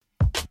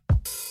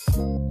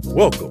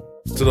Welcome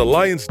to The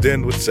Lion's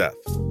Den with Seth,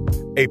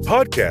 a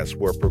podcast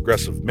where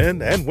progressive men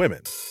and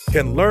women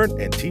can learn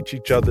and teach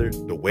each other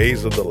the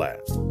ways of the land.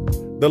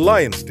 The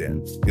Lion's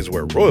Den is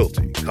where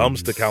royalty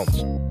comes to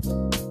council.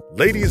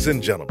 Ladies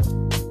and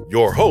gentlemen,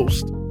 your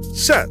host,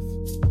 Seth.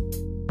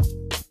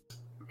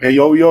 Hey,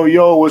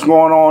 yo, what's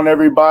going on,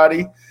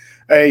 everybody?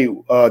 Hey,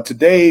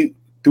 today,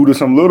 due to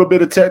some little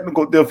bit of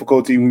technical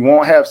difficulty, we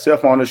won't have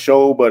Seth on the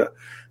show, but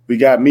we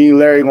got me and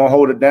Larry going to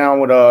hold it down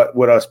with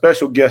a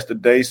special guest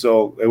today,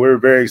 so we're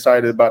very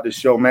excited about this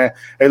show, man.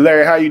 Hey,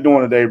 Larry, how you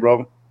doing today,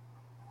 bro?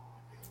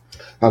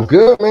 I'm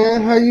good,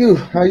 man. How you?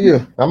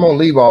 I'm on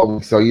leave all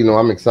week, so,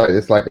 I'm excited.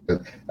 It's like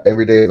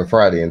every day is a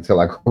Friday until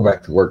I go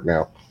back to work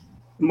now.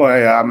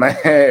 Well, man,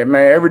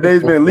 every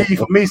day's been leave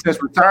for me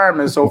since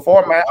retirement so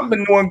far, man. I've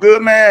been doing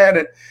good, man.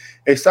 An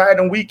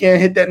exciting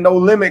weekend. Hit that No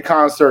Limit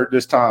concert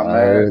this time, man. I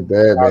heard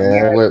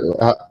that,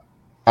 man.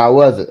 How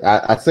was it?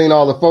 I seen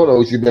all the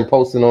photos you've been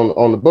posting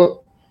on the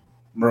book.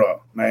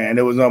 Bro, man,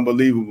 it was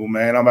unbelievable,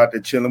 man. I'm out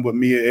there chilling with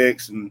Mia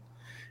X and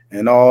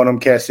all them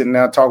cats sitting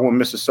down talking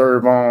with Mr.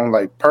 Servon,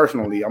 like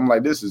personally. I'm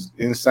like, this is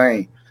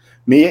insane.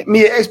 Mia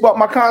X bought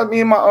me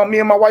and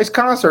my wife's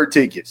concert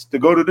tickets to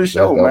go to the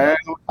show, man.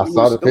 I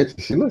saw the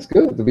picture. She looks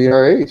good to be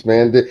her age,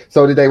 man. Did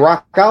they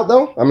rock out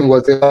though? I mean,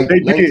 was it like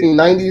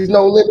 1990s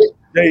No Limit?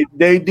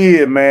 They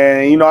did,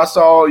 man. I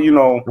saw,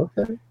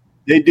 okay.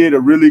 They did a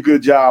really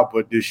good job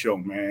with this show,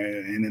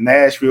 man. And the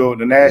Nashville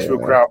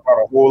crowd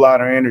brought a whole lot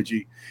of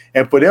energy.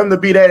 And for them to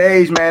be that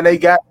age, man, they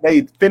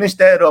finished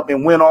that up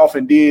and went off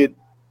and did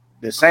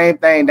the same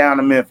thing down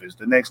in Memphis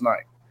the next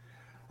night.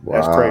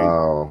 That's crazy.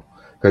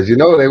 Because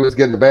they was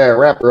getting a bad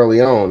rap early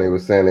on. They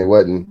was saying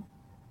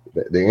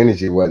the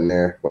energy wasn't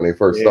there when they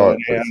first started.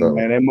 Yeah,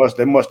 man, they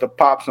must have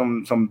popped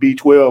some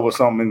B12 or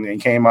something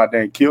and came out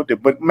there and killed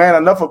it. But man,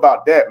 enough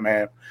about that,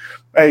 man.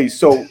 Hey,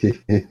 so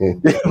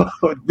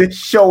this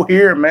show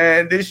here,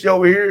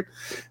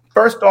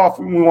 first off,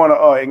 we want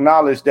to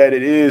acknowledge that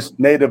it is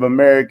Native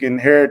American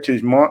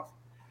Heritage Month.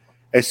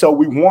 And so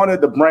we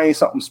wanted to bring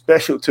something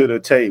special to the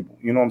table.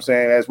 You know what I'm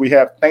saying? As we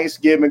have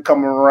Thanksgiving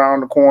coming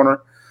around the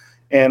corner.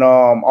 And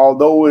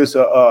although it's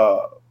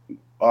a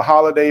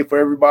holiday for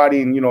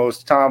everybody, and,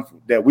 it's time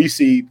that we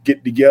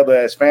get together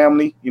as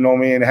family,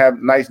 and have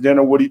a nice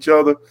dinner with each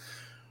other.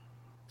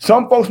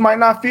 Some folks might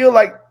not feel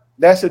like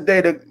that's a day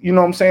that,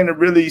 that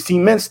really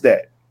cements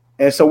that.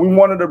 And so we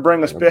wanted to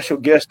bring a special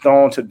guest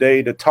on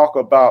today to talk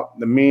about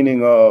the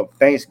meaning of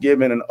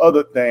Thanksgiving and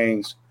other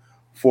things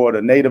for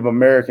the Native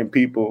American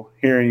people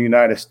here in the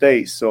United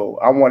States. So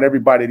I want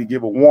everybody to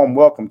give a warm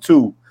welcome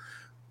to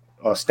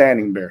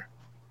Standing Bear.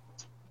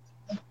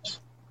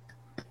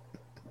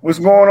 What's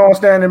going on,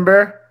 Standing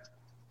Bear?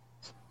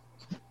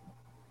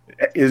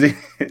 Is he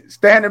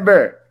Standing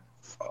Bear?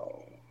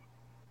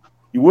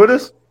 You with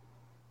us?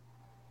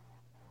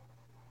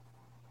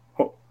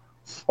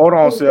 Hold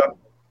on, Seth.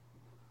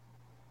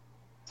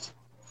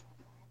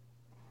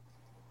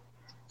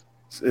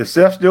 Is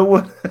Seth still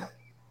with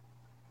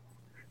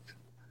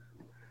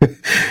us?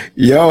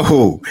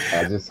 Yo.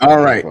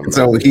 All right.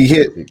 So he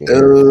hit.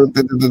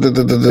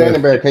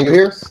 Standing Bear, can you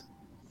hear us?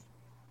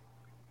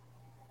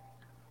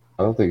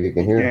 I don't think he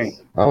can hear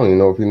us. I don't even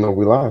know if he knows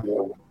we live.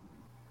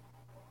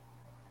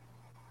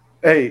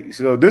 Hey,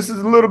 so this is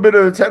a little bit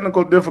of the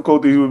technical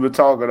difficulties we've been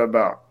talking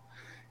about.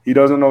 He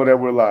doesn't know that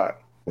we're live.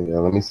 Yeah,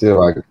 let me see if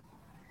I can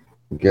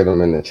get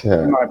him in the chat.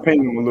 I might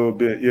ping him a little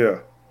bit, yeah.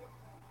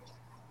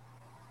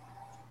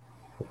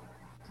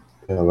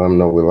 Yeah, let him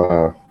know we're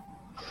live.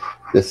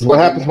 This is what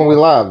happens when we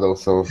live, though,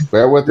 so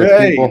bear with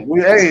us, people.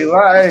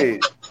 Hey,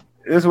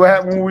 this is what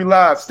happens when we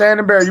live.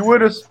 Standing Bear, you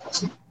with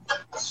us?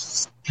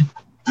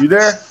 You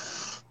there?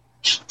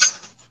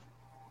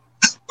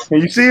 Can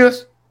you see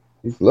us?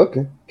 He's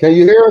looking. Can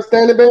you hear us,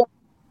 Standing Bear?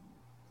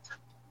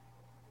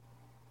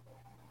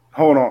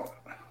 Hold on.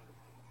 I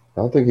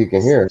don't think he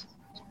can hear us.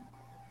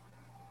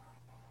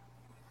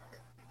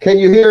 Can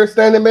you hear us,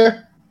 Standing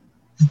Bear?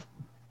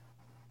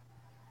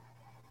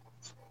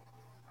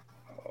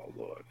 Oh,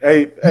 Lord.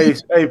 Hey,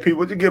 people,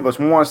 would you give us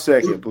 1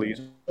 second, please?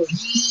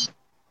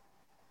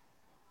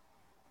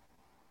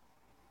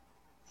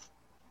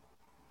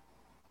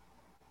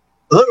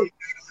 Hello.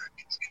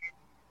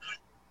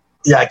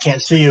 Yeah, I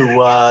can't see you.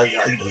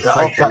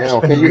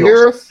 Can you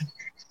hear us?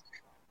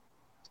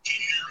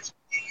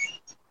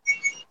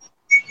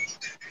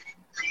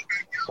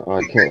 Oh,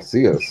 I can't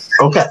see us.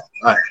 Okay. All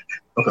right.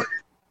 Okay.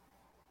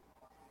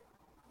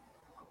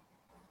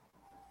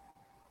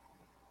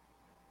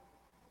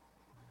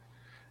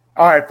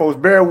 All right, folks,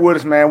 bear with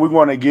us, man. We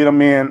want to get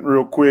him in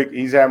real quick.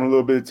 He's having a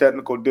little bit of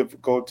technical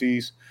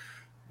difficulties.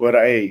 But,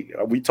 hey,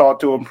 we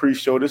talked to him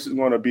pre-show. This is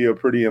going to be a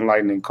pretty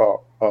enlightening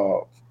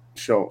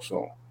show.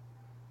 So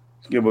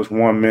give us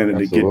 1 minute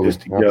to get this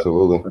together.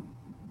 Absolutely.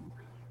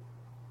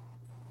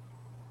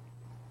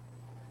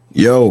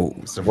 Yo.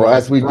 Well,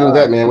 as we do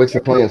that, man, what's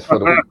your plans for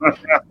the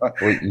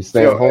week? You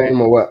staying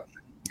home or what?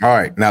 All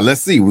right. Now,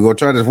 let's see. We're going to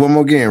try this one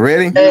more again.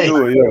 Ready? Hey.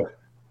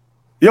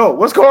 Yo,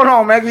 what's going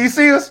on, man? Can you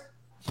see us?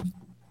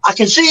 I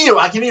can see you.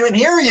 I can even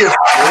hear you.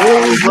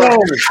 There you go.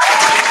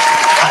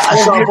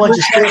 I saw a bunch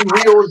of spinning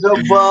reels of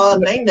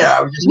thing there.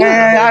 I was just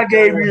I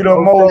gave you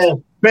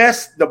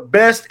the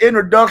best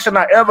introduction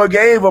I ever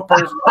gave a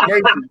person. I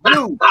gave to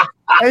you.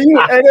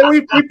 And then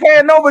we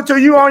paying over to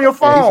you on your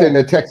phone. He's sitting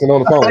there texting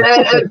on the phone.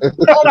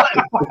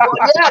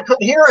 I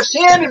couldn't hear or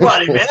see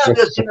anybody, man. I'm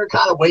just sitting there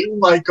kind of waiting,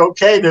 like,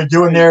 okay, they're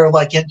doing their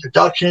like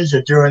introductions,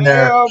 they're doing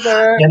their,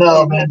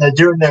 man, they're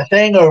doing their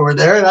thing over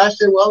there. And I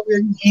said, well,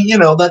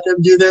 let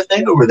them do their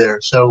thing over there.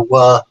 So,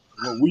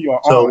 we are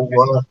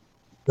on.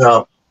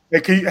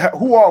 Hey,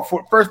 who all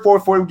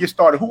before we get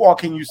started? Who all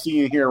can you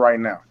see in here right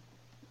now?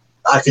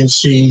 I can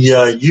see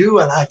you,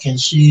 and I can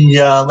see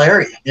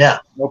Larry. Yeah.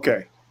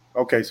 Okay.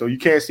 So you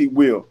can't see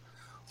Will.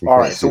 All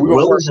right. So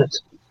Will is it?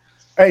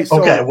 Hey.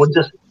 So, okay. We'll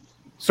just.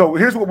 So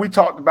here's what we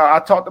talked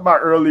about. I talked about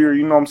earlier.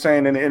 You know what I'm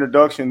saying in the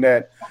introduction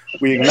that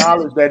we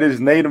acknowledge that it is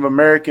Native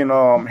American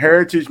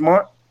Heritage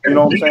Month. You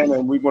know what I'm saying,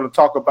 and we're going to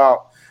talk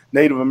about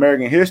Native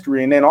American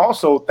history, and then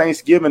also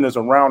Thanksgiving is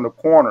around the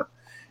corner.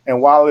 And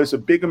while it's a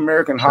big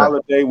American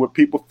holiday where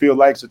people feel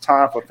like it's a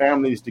time for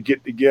families to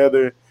get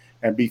together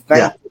and be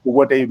thankful for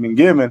what they've been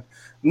given,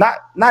 not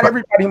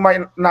everybody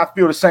might not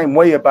feel the same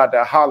way about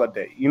that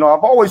holiday. You know,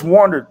 I've always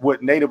wondered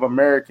what Native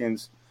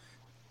Americans,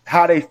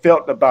 how they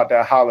felt about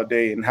that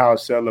holiday and how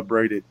it's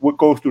celebrated. What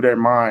goes through their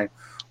mind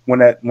when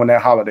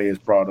that holiday is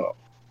brought up?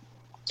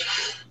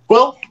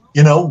 Well,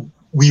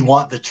 we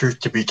want the truth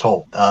to be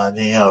told,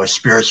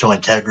 spiritual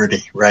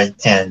integrity, right?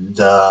 And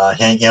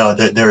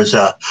there's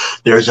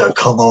a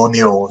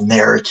colonial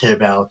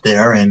narrative out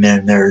there, and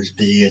then there's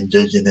the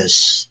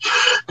indigenous,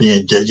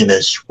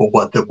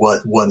 what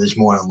is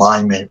more in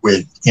alignment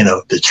with,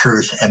 the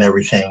truth and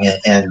everything.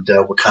 And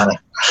we're kind of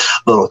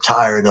a little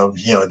tired of,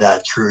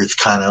 that truth,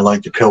 kind of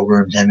like the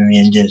Pilgrims and the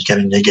Indians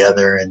getting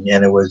together. And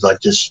it was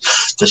like this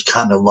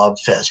kind of love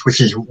fest,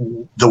 which is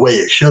the way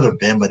it should have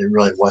been, but it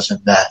really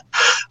wasn't that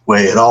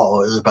way at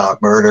all. It was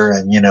about murder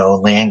and,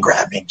 land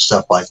grabbing,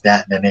 stuff like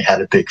that. And then they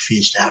had a big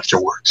feast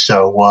afterwards.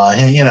 So,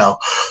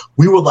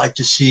 we would like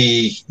to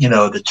see,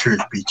 the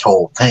truth be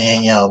told.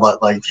 And,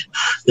 like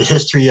the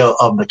history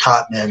of the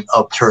continent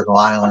of Turtle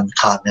Island, the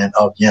continent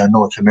of,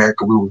 North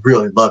America, we would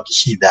really love to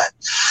see that.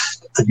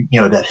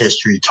 That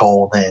history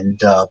told, and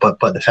but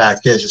the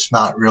fact is, it's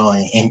not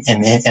really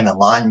in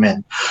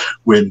alignment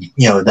with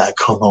that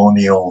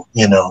colonial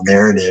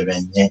narrative,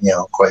 and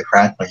quite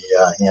frankly,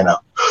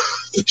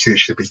 the truth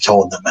should be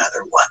told no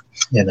matter what.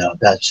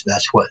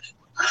 That's what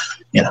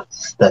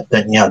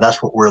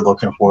that's what we're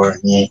looking for,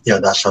 and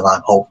that's what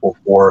I'm hopeful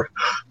for.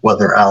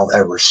 Whether I'll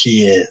ever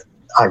see it,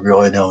 I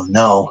really don't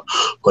know.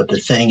 But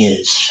the thing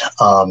is,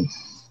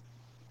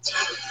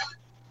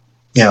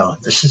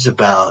 this is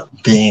about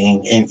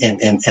being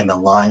in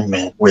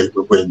alignment with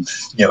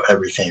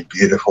everything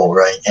beautiful,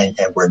 right? And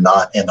we're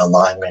not in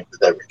alignment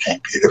with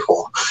everything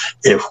beautiful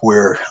if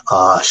we're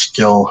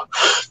still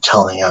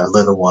telling our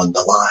little one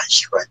the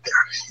lies right there.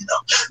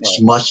 It's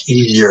much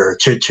easier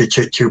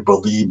to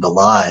believe the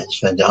lies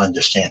than to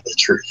understand the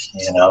truth.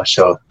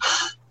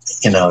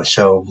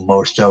 So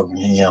most of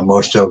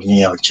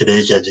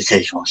today's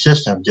educational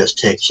system just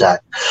takes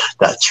that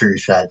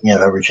truth that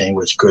everything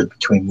was good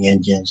between the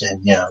Indians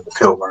and the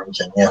Pilgrims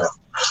and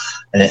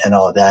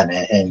all of that,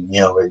 and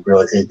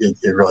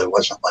it really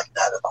wasn't like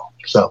that at all.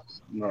 So,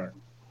 right.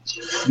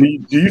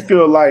 Do you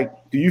feel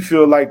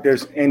like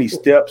there's any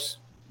steps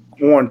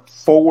going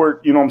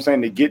forward? You know what I'm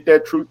saying, to get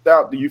that truth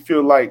out? Do you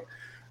feel like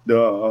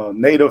the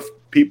Native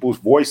people's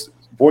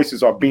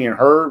voices are being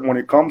heard when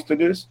it comes to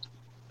this?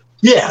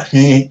 Yeah,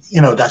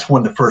 that's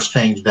one of the first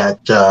things that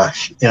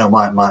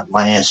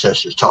my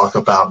ancestors talk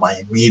about. My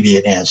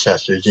immediate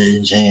ancestors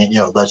is,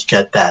 let's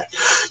get that,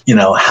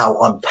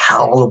 how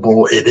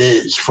unpalatable it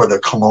is for the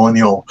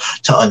colonial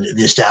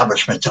the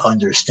establishment to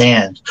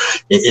understand.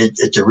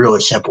 It's a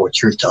really simple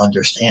truth to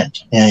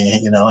understand,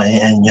 and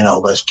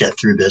let's get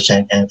through this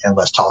and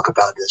let's talk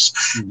about this,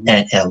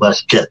 and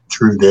let's get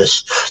through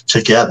this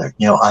together.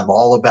 I'm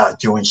all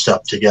about doing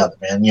stuff together,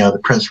 man. The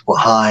principle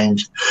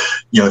behind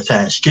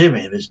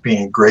Thanksgiving is being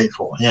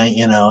grateful,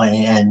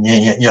 and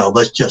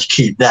let's just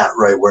keep that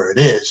right where it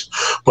is.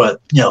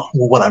 But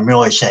what I'm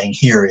really saying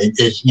here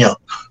is,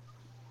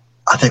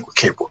 I think we're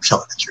capable of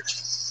telling the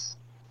truth.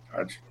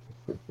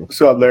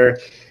 What's up, Larry?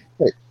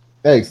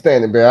 Hey,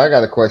 Standing Bear, I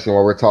got a question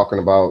while we're talking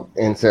about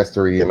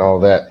ancestry and all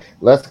that.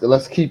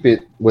 Let's keep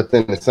it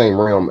within the same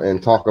realm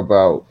and talk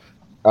about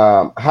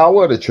how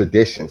are the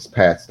traditions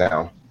passed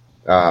down?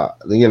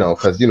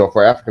 Because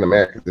for African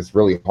Americans, it's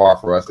really hard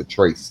for us to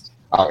trace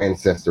our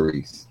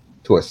ancestries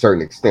to a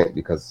certain extent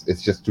because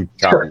it's just too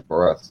challenging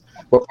for us.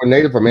 But for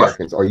Native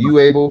Americans, are you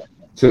able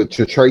to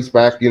trace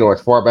back,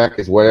 as far back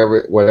as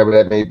whatever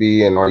that may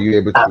be, and are you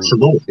able to?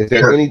 Absolutely. Is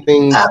there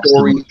anything,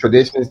 stories,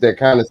 traditions that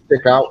kind of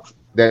stick out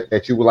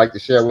that you would like to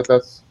share with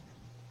us?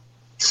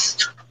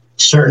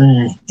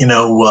 Certain,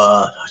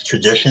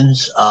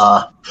 traditions.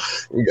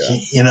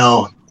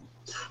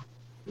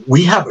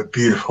 we have a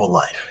beautiful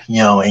life,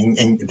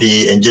 in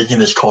the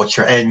indigenous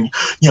culture. And,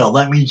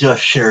 let me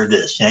just share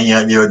this.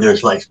 And,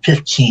 there's like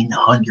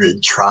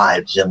 1,500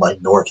 tribes in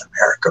like North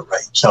America,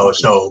 right? So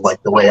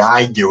like the way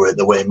I do it,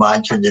 the way my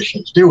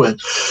traditions do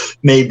it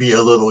may be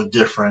a little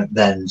different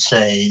than,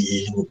 say,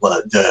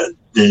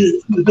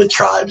 the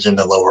tribes in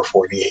the lower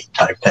 48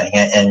 type thing.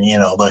 And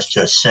let's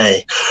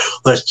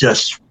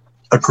just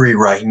agree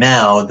right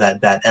now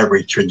that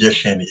every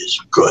tradition is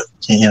good.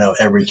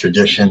 Every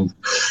tradition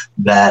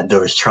that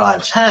those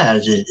tribes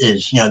has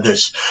is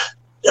there's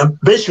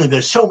basically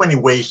there's so many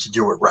ways to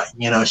do it right.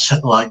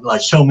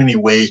 Like so many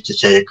ways to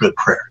say a good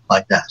prayer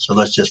like that. So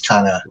let's just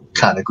kind of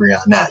agree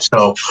on that.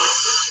 So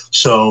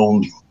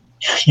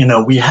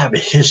we have a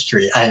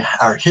history.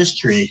 Our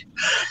history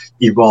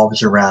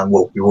evolves around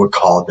what we would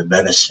call the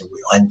medicine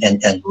wheel,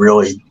 and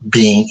really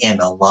being in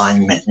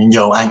alignment. And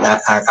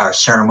our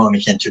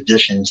ceremonies and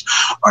traditions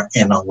are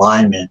in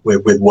alignment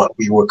with what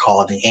we would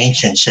call the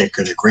ancient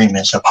sacred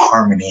agreements of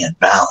harmony and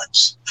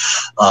balance.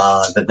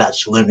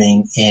 That's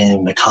living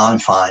in the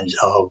confines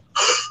of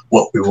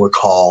what we would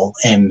call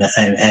in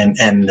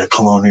the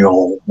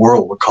colonial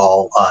world would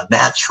call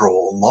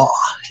natural law,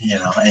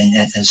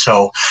 and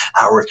so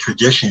our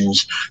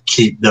traditions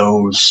keep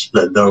those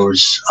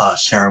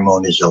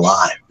ceremonies alive,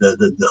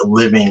 the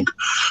living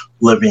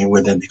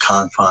within the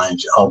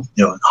confines of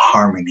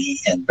harmony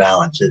and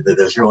balance.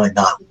 There's really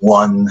not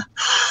one.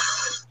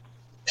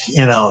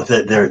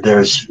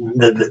 There's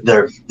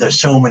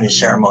so many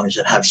ceremonies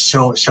that have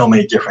so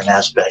many different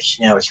aspects.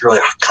 It's really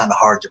kind of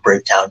hard to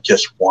break down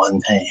just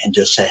one thing and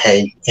just say,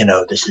 hey,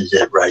 this is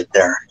it right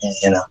there.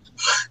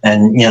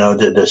 And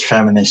there's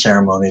feminine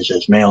ceremonies,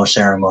 there's male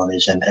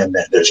ceremonies, and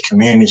there's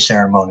community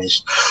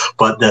ceremonies,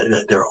 but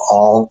they're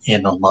all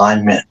in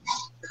alignment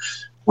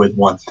with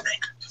one thing.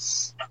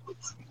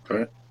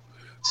 Okay.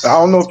 I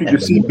don't know if you can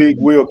see Big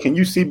Will. Can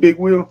you see Big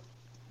Will?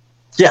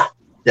 Yeah.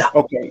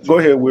 Okay, go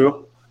ahead,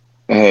 Will.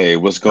 Hey,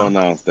 what's going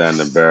on,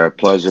 Standing Bear?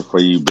 Pleasure for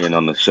you being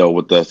on the show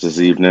with us this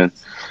evening.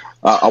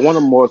 I want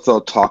to more so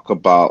talk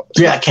about.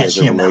 Yeah, I can't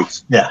see him now.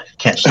 Yeah,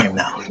 can't see him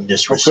now.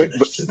 Just okay,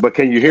 but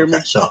can you hear me?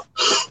 So,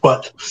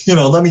 but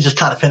let me just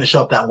kind of finish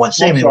up that one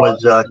statement.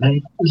 Was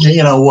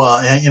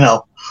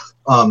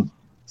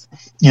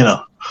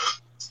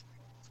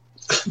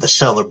the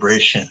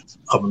celebration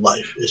of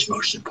life is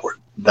most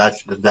important.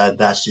 That's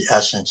the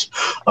essence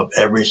of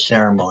every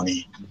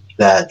ceremony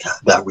that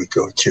we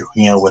go to.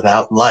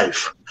 Without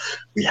life,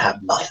 we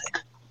have nothing.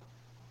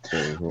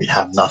 Mm-hmm. We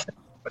have nothing.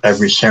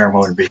 Every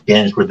ceremony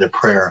begins with the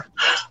prayer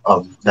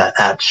of that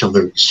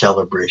absolute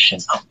celebration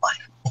of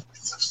life.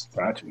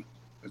 Gotcha.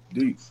 That's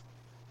deep.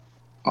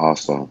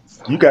 Awesome.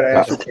 You got to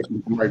ask your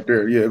question right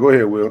there. Yeah, go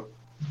ahead, Will.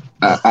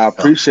 I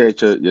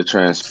appreciate your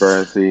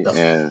transparency,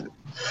 and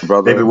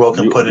brother. Maybe Will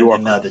can put it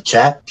in the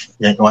chat.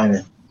 Yeah, go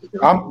ahead.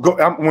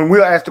 When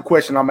Will ask the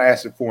question, I'm gonna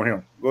ask it for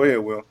him. Go ahead,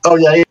 Will. Oh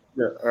yeah,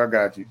 I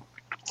got you.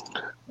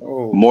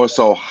 Oh. More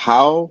so,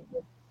 how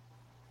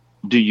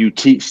do you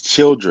teach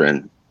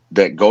children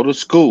that go to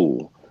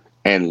school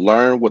and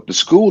learn what the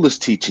school is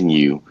teaching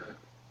you,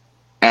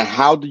 and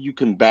how do you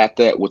combat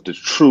that with the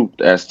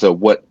truth as to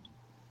what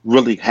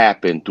really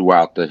happened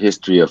throughout the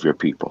history of your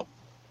people?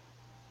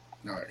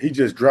 All right, he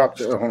just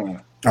dropped it. Hold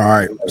on. All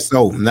right,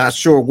 so not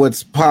sure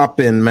what's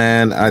popping,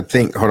 man. I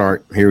think, hold on,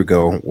 here we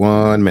go.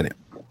 1 minute.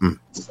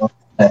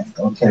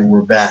 Okay,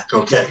 we're back.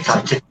 Okay,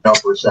 kind of kicked it up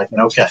for a second.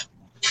 Okay.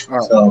 All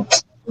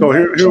right. So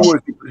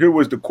here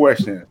was the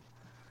question.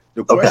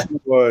 The question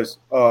was,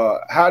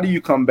 how do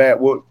you combat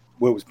what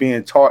was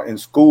being taught in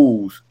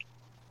schools,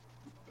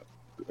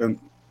 and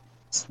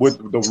what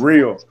the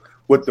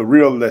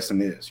real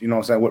lesson is? You know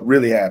what I'm saying? What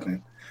really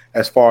happened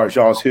as far as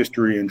y'all's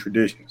history and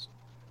traditions?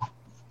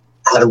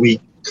 How do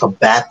we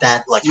combat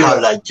that? Like, how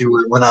did I do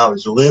it when I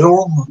was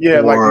little?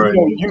 Yeah, or,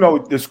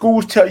 like the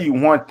schools tell you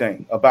one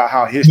thing about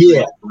how history.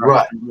 Yeah,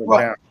 right.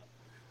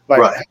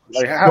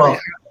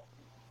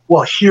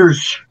 Well,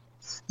 here's.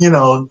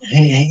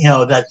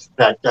 That's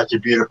a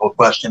beautiful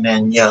question,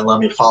 and let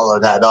me follow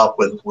that up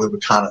with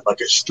kind of like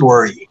a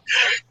story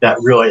that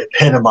really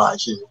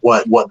epitomizes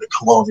what the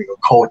colonial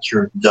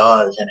culture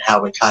does and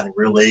how it kind of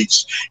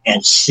relates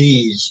and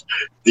sees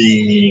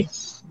the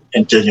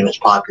indigenous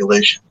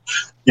population.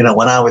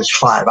 When I was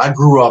 5, I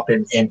grew up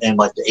in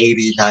like the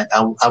 80s.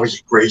 I was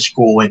in grade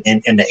school in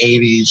the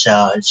 80s,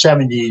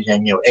 70s,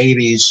 and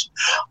 80s.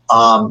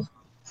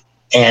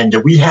 And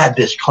we had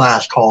this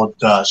class called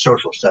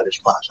social studies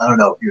class. I don't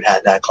know if you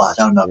had that class.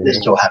 I don't know if this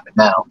still happened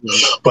now.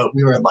 But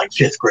we were in like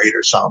 5th grade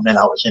or something, and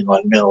I was in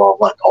the middle of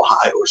like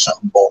Ohio or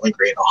something, Bowling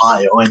Green,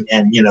 Ohio. And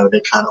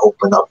they kind of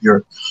opened up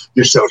your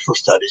social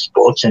studies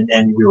books,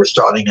 and we were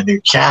starting a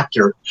new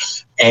chapter.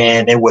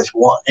 And it was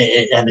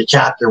and the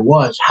chapter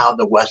was how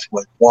the West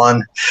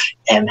won,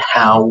 and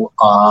how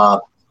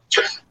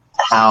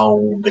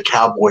the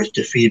Cowboys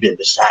defeated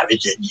the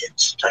savage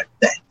Indians type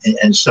thing.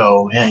 And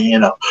so,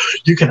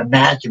 you can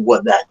imagine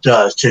what that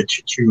does to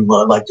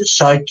like the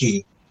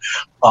psyche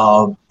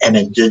of an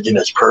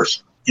indigenous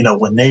person.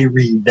 When they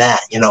read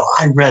that,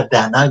 I read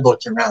that and I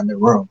looked around the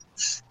room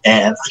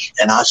and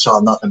I saw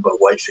nothing but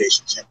white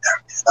faces in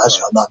there. Man. I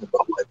saw nothing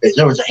but white faces.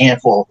 There was a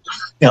handful,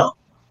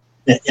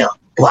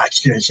 black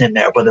students in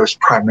there, but it was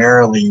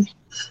primarily,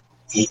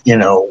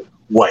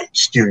 white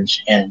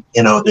students, and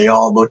they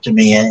all looked at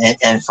me,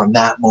 and from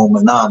that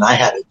moment on, I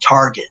had a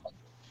target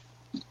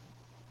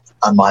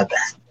on my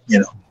back,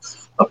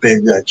 a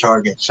big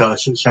target. So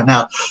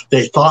now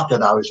they thought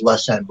that I was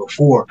less than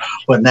before,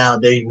 but now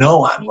they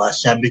know I'm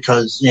less than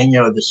because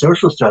the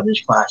social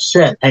studies class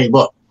said, "Hey,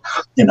 look,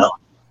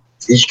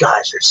 these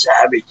guys are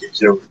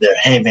savages over there.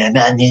 Hey, man,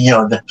 that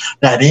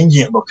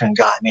Indian looking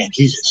guy, man,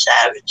 he's a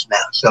savage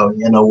now. So,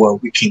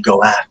 we can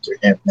go after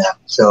him now."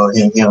 So,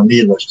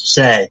 needless to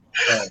say,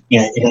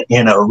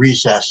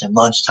 recess and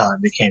lunchtime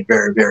became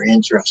very, very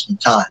interesting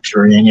times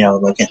for,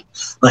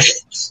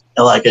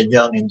 like a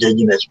young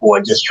indigenous boy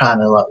just trying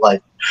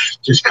to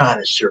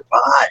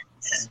survive.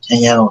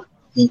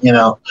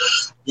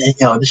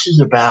 This is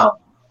about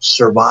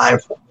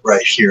survival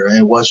right here, and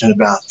it wasn't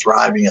about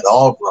thriving at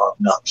all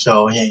growing up.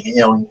 So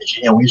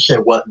we said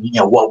what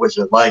was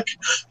it like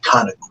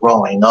kind of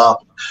growing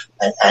up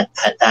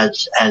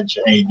as a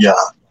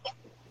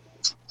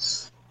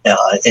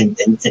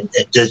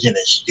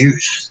indigenous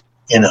youth.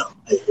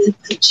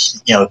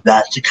 It's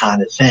that's the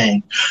kind of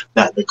thing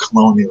that the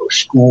colonial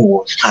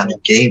schools kind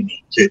of gave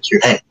me to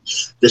hey,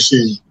 this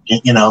is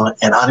and I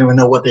don't even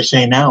know what they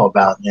say now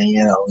about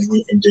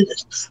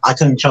indigenous. I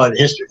couldn't tell you the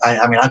history.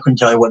 I mean, I couldn't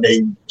tell you what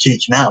they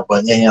teach now,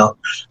 but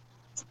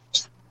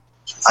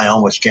I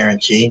almost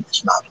guarantee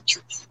it's not the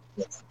truth.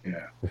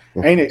 Yeah,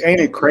 ain't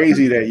it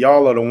crazy that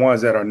y'all are the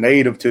ones that are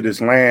native to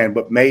this land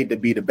but made to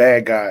be the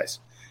bad guys?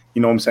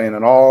 You know what I'm saying?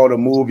 And all the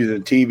movies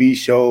and TV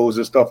shows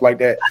and stuff like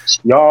that,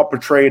 y'all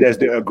portrayed as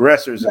the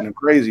aggressors and the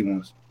crazy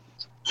ones.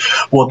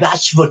 Well,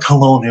 that's the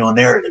colonial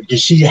narrative. You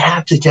see, you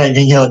have to get,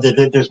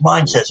 there's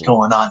mindsets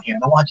going on here.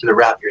 And I want you to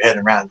wrap your head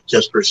around it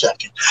just for a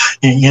second.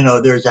 And,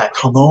 there's that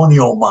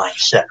colonial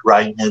mindset,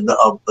 right?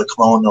 Of the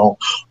colonial,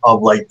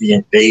 of like the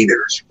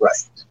invaders,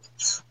 right?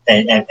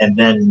 And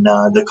then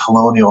the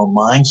colonial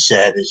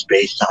mindset is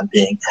based on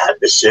being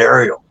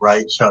adversarial,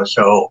 right? So,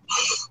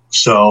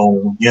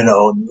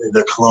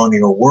 the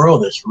colonial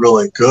world is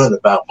really good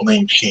about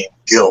blame, shame,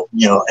 guilt,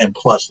 and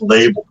plus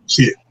label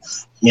too.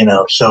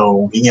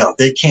 So,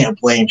 they can't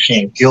blame,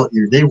 shame, guilt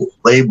you. They will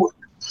label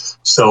you.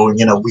 So,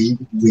 we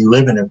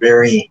live in a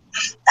very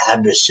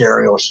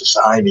adversarial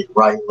society,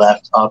 right,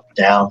 left, up,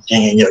 down,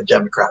 and,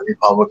 Democrat,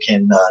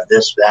 Republican,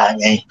 this,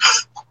 that, and,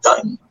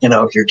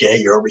 if you're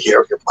gay, you're over here.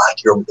 If you're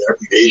black, you're over there.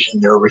 If you're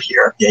Asian, you're over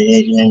here.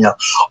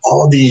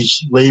 All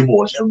these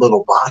labels and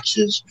little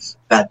boxes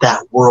that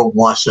world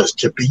wants us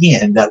to be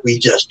in that we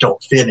just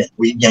don't fit in.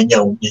 We,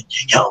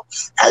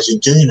 as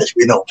indigenous,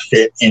 we don't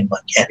fit in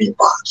like any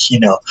box,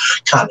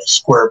 kind of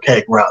square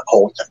peg, round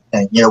hole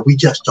thing. We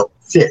just don't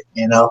fit,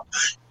 and,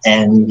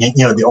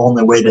 the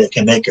only way they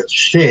can make us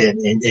fit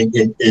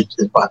is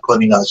by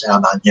putting us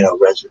out on,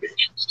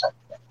 reservations type.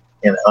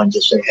 And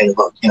just say, hey,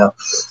 look,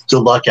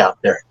 good luck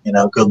out there.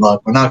 Good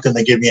luck. We're not going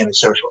to give you any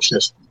social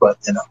assistance, but,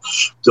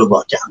 good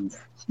luck out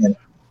there.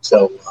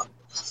 So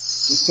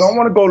I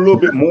want to go a little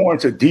bit more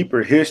into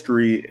deeper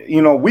history.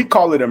 We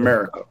call it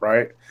America,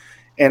 right?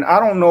 And I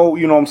don't know,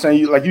 what I'm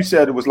saying? Like you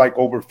said, it was like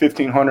over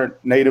 1,500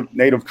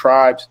 native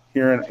tribes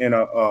here in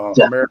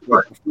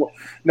America before.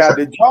 Now,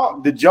 did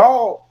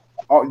y'all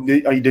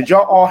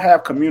all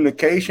have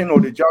communication,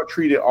 or did y'all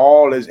treat it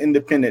all as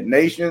independent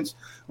nations?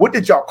 What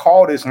did y'all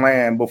call this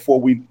land before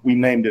we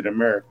named it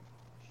America?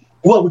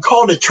 Well, we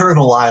called it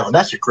Turtle Island.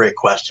 That's a great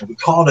question. We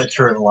called it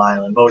Turtle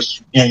Island.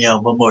 Most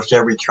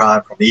every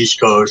tribe from the East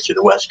Coast to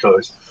the West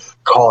Coast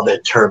called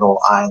it Turtle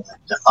Island.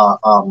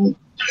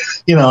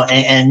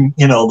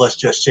 Let's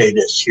just say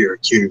this here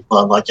too.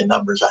 Like the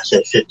numbers I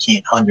said,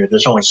 1,500.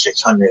 There's only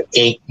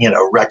 608,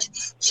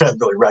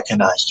 federally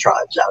recognized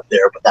tribes out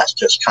there, but that's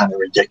just kind of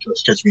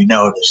ridiculous because we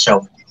know there's so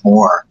many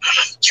more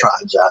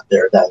tribes out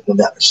there that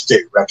are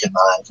state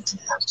recognized and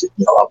have to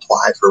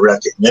apply for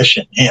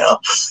recognition. I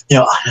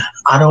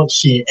don't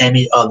see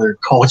any other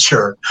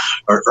culture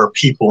or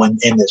people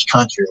in this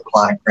country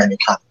applying for any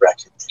kind of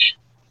recognition.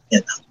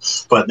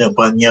 But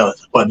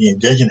the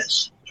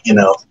indigenous, we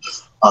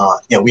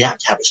have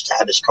to have a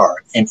status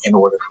card in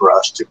order for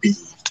us to be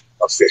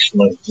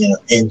officially,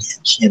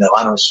 Indians.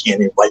 I don't see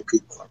any white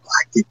people or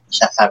black people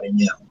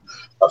having,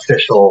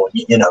 official,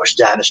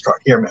 status card.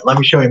 Here, man, let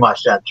me show you my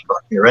status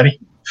card. You ready?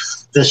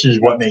 This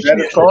is what makes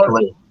me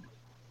officially.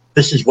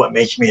 This is what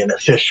makes me an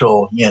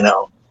official,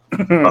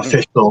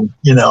 official,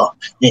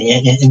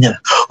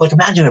 like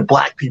imagine if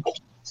black people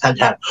had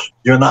to have,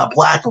 you're not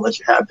black unless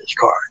you have this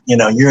card.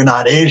 You're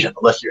not Asian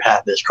unless you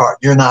have this card.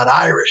 You're not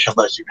Irish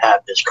unless you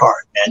have this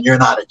card, man. You're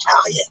not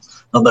Italian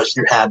unless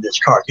you have this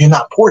card. You're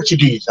not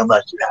Portuguese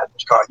unless you have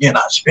this card. You're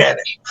not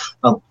Spanish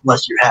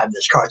unless you have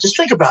this card. Just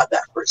think about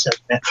that for a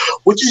second, man.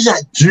 What does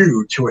that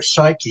do to a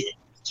psyche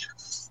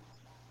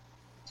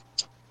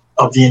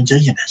of the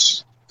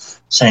indigenous,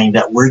 saying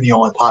that we're the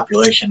only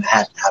population that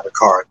has to have a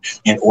card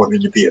in order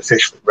to be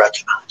officially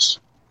recognized?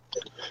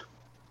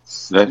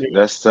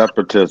 That's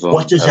separatism.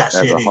 What does that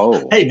say as a to whole?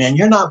 you? Hey, man,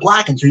 you're not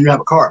black until you have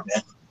a car,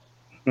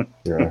 man.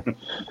 Yeah.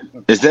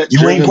 Is that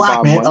You ain't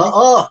black, man? money?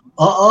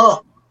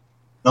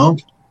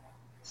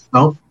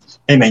 No.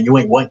 Hey, man, you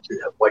ain't white until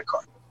you have a white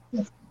car.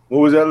 What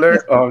was that, Larry?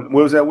 What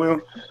was that,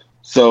 Will?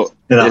 So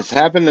is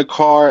having the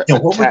car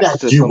what would that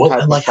attached to do? some What,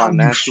 type like, of how do you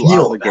financial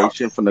feel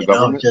obligation about from the it? You know,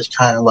 government? just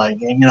kind of like,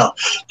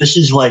 this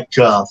is like,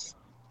 kind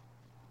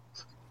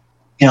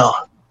of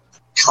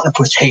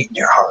puts hate in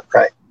your heart,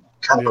 right?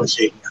 Kind of puts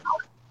hate in your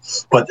heart.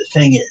 But the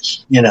thing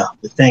is,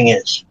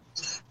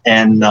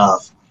 and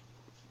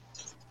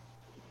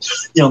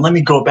let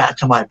me go back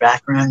to my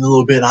background a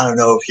little bit. I don't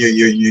know if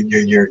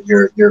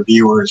your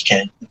viewers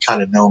can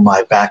kind of know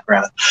my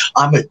background.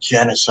 I'm a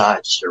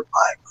genocide survivor.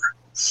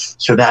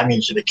 So that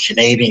means that the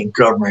Canadian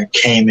government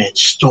came in,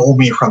 stole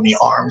me from the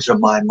arms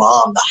of my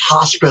mom, the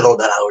hospital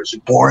that I was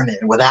born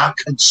in, without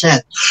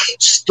consent,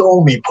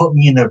 stole me, put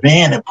me in a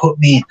van, and put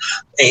me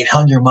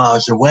 800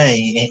 miles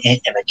away in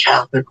a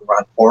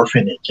Catholic-run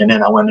orphanage. And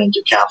then I went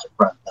into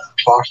Catholic-run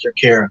foster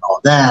care and all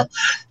that.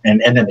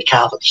 And then the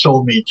Catholics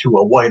sold me to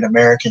a white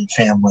American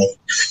family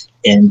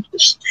in the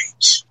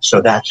States.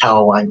 So that's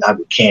how I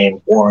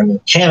became born in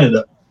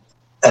Canada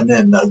and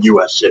then a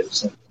U.S.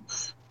 citizen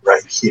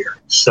right here.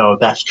 So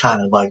that's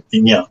kind of like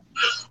the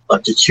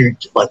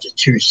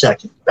 2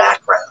 second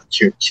background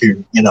to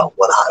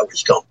what I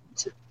was going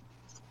through.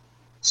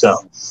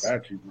 So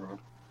Got you, bro.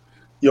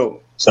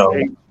 Yo, so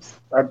hey,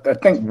 I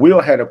think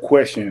Will had a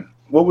question.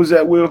 What was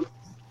that, Will?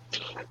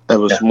 It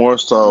was more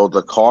so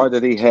the car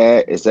that he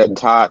had, is that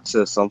tied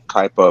to some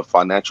type of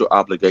financial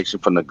obligation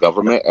from the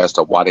government as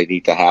to why they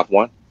need to have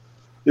one?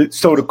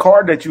 So the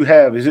card that you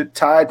have, is it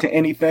tied to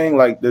anything?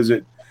 Like, does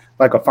it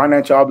like a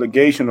financial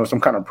obligation or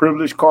some kind of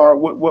privilege card?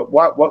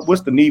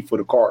 What's the need for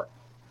the card?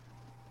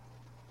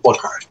 What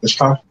card? This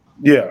card?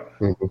 Yeah.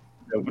 Mm-hmm.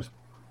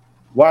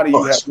 Why do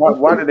you have?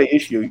 Why do they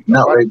issue?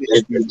 No,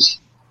 it's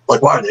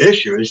like why the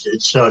issue is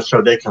it's so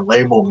they can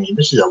label me.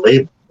 This is a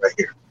label right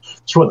here.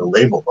 That's what the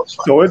label looks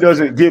like. So it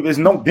doesn't give. There's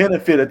no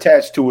benefit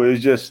attached to it.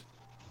 It's just.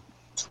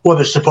 Well,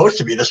 there's supposed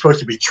to be. There's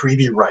supposed to be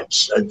treaty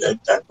rights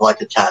that like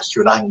attached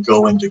to it. I can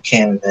go into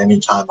Canada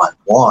anytime I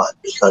want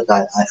because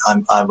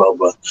I'm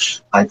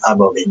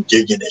of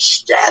indigenous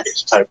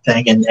status type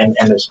thing, and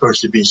there's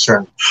supposed to be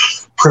certain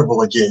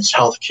privileges,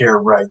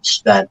 healthcare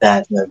rights that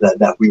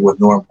we would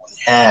normally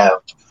have,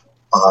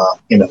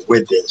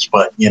 with this.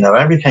 But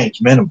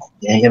everything's minimal.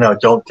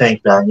 Don't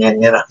think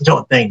that.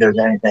 Don't think there's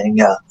anything.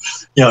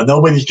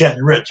 Nobody's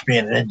getting rich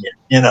being an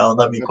Indian.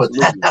 Let me put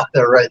that out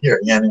there right here.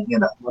 We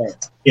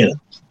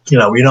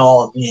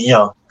all,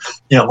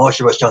 most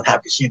of us don't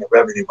have casino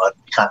revenue money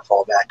to kind of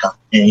fall back on.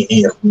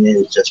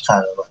 It's just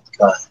kind of like,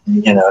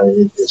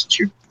 it's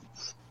too,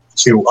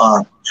 this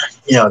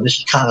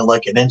is kind of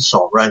like an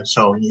insult, right?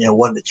 So,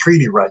 one of the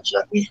treaty rights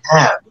that we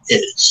have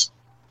is,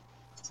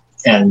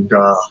 and,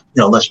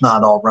 let's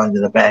not all run to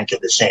the bank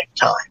at the same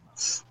time.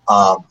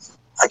 I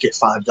get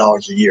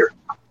 $5 a year.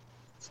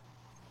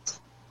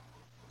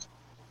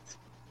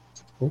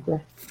 Okay.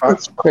 I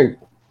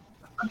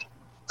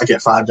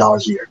get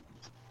 $5 a year.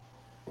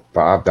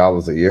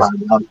 $5 a year.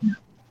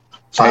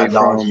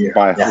 $5 a year.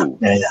 By who?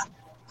 Yeah.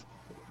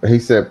 He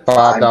said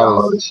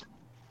 $5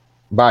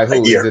 by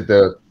who? Is it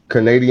the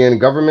Canadian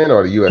government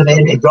or the U.S.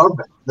 Canadian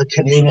government? The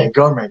Canadian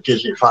government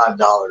gives you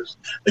 $5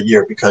 a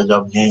year because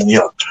of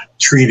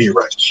treaty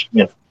rights.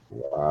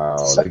 Wow,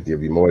 they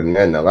give you more than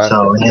that now.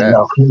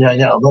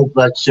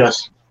 Let's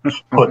just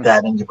put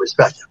that into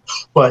perspective.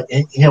 But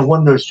one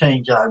of those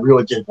things that I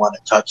really did want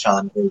to touch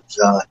on is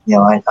I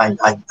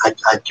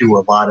do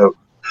a lot of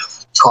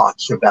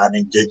talks about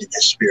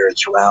indigenous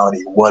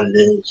spirituality, what it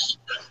is,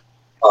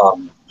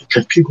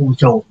 because people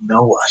don't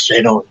know us.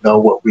 They don't know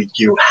what we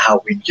do,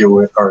 how we do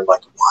it, or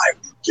like why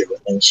we do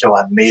it. And so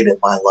I made it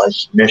my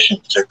life's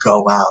mission to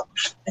go out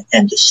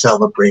and to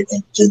celebrate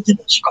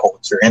indigenous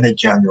culture in a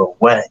general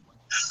way.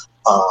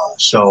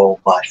 So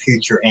my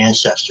future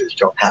ancestors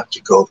don't have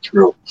to go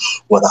through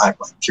what I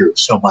went through.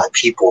 So my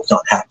people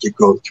don't have to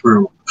go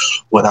through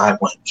what I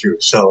went through.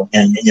 So,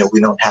 we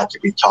don't have to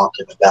be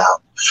talking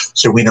about,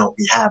 so we don't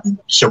have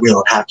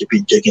to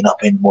be digging up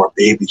any more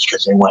babies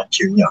because they went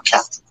to,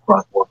 Catholic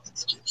front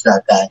orphanages,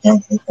 that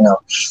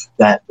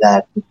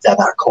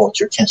our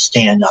culture can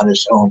stand on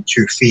its own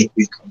 2 feet.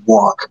 We can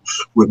walk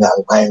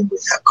without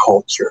language, our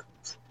culture,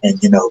 and,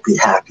 be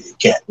happy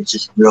again, which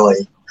is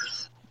really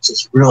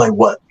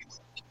what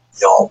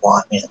we all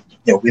want. And,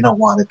 we don't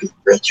want to be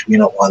rich. We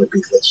don't want to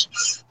be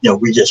this.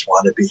 We just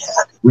want to be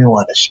happy. We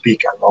want to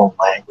speak our own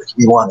language.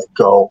 We want to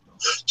go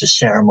to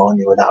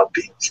ceremony without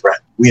being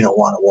threatened. We don't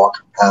want to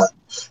walk around,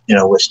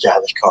 with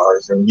status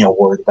cards or,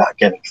 worried about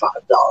getting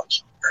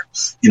 $5.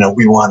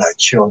 We want our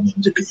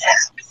children to be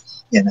happy.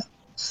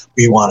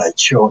 We want our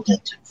children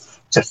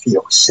to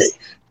feel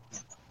safe.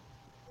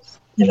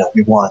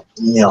 We want,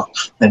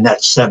 the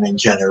next 7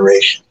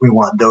 generations. We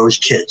want those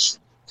kids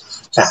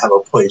to have a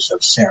place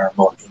of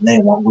ceremony.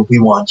 And we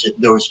want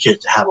those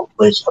kids to have a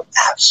place of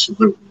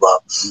absolute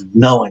love,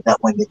 knowing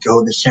that when they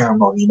go to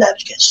ceremony, that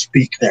they can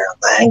speak their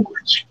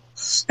language,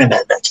 and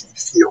that makes me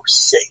feel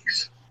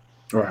safe.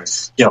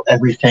 Right. You know,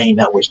 everything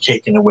that was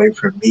taken away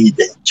from me,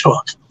 they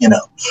took, you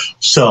know.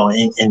 So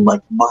in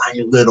like my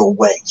little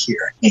way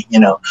here, you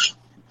know,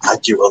 I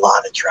do a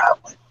lot of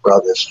traveling,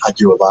 brothers. I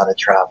do a lot of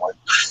traveling.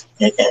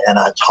 And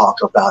I talk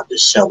about the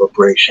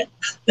celebration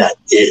that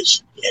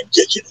is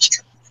indigenous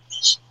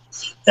communities.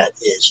 That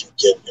is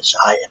indigenous.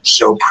 I am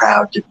so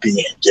proud to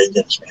be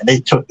indigenous, man. They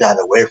took that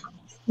away from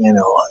me, you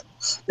know.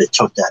 They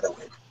took that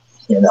away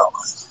from me, you know.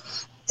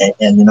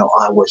 And you know,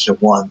 I was the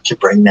one to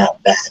bring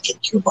that back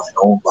into my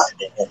own life.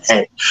 And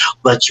hey,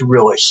 let's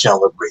really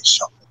celebrate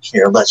something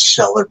here. Let's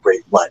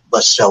celebrate life.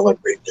 Let's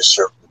celebrate the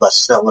circle. Let's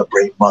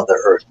celebrate Mother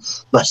Earth.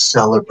 Let's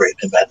celebrate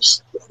the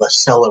medicine.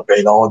 Let's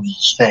celebrate all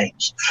these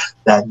things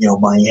that, you know,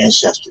 my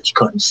ancestors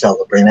couldn't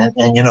celebrate.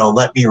 And you know,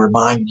 let me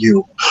remind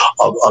you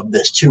of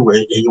this too.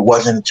 It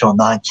wasn't until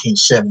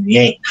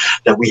 1978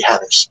 that we had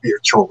our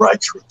spiritual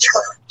rights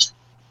returned.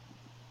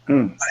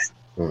 Right?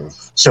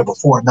 So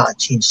before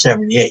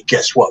 1978,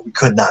 guess what? We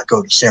could not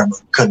go to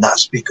ceremony, could not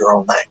speak our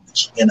own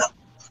language, you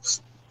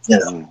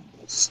know.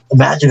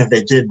 Imagine if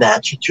they did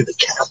that to the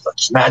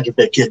Catholics. Imagine if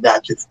they did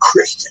that to the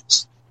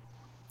Christians.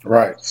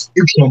 Right.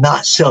 You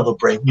cannot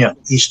celebrate, you know,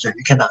 Easter.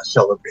 You cannot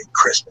celebrate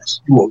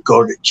Christmas. You will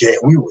go to jail.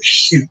 We will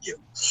shoot you.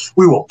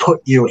 We will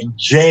put you in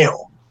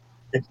jail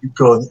if you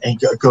go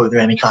to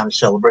any kind of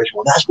celebration.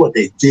 Well, that's what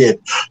they did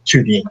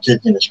to the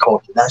indigenous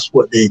culture. That's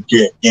what they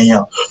did, you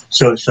know.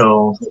 So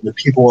the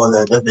people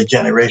of the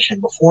generation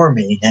before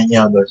me, and you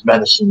know, those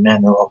medicine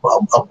men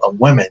of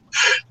women,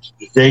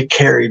 they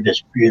carried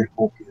this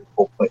beautiful,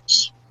 beautiful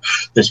place,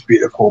 this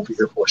beautiful,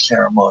 beautiful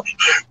ceremony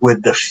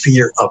with the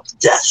fear of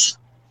death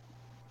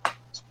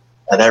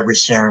at every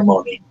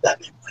ceremony that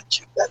they went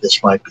to. That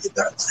this might be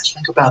their last.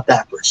 Think about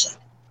that for a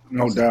second.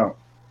 No doubt.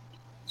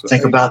 So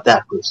think about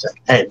that for a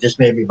second. Hey, this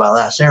may be my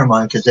last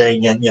ceremony because they,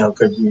 you know,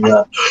 because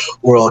the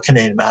Royal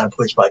Canadian Mounted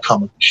Police might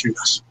come and shoot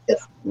us. You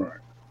know?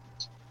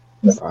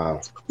 Right.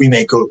 Wow. We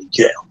may go to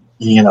jail.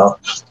 You know,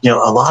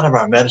 a lot of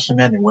our medicine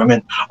men and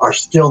women are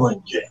still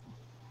in jail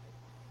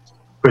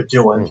for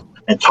doing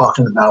and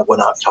talking about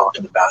what I'm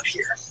talking about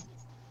here.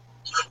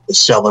 The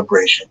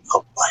celebration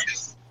of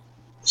life.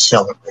 The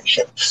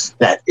celebration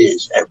that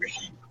is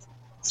everything.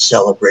 The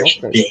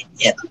celebration being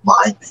in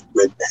alignment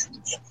with that.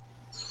 You know?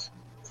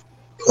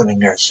 Putting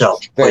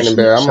themselves, Standing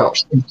Bear, I'm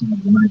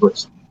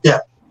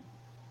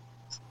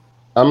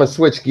gonna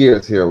switch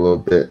gears here a little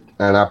bit,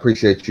 and I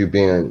appreciate you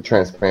being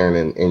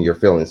transparent in your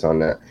feelings on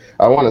that.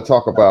 I want to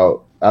talk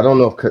about, I don't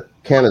know if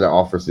Canada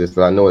offers this,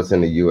 but I know it's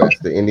in the U.S.,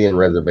 the Indian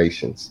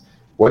reservations.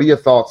 What are your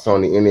thoughts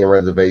on the Indian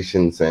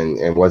reservations,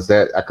 and was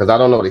that, because I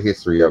don't know the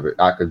history of it.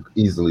 I could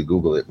easily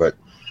Google it, but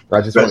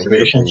I just want to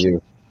hear from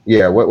you.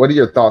 Yeah, what are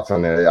your thoughts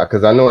on that?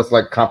 Because I know it's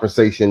like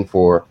compensation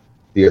for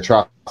the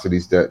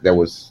atrocities that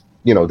was,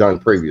 you know, done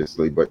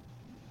previously, but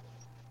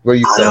what do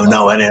you? I don't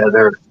know any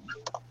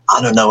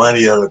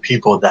other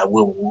people that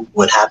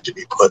would have to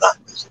be put on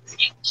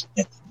reservations.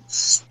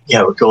 You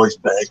know, it goes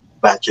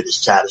back to the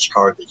status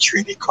card, the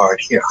treaty card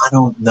here. I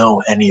don't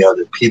know any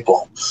other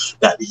people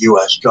that the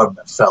U.S.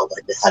 government felt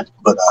like they had to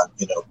put on,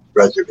 you know,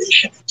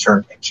 reservation,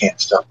 internment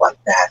camp, stuff like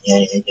that.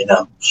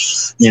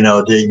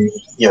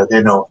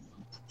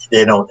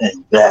 They don't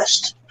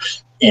invest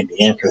in the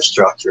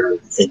infrastructure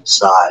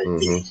inside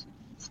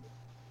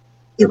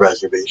the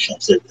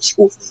reservations at the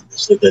school.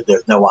 So that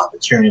there's no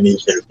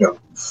opportunities. There's no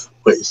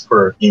place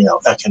for, you know,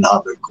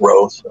 economic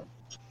growth.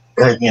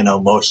 You know,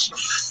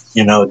 most,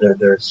 you know,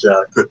 there's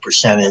a good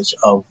percentage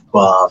of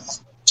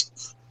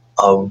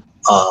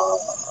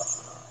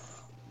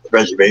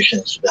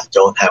reservations that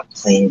don't have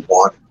clean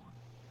water.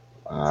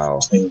 Wow.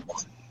 Clean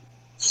water.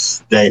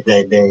 They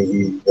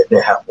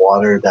have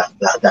water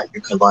that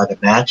you can light a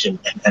match and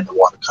the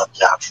water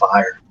comes out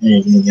fire.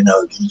 And, you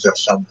know, these are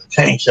some of the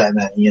things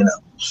that, you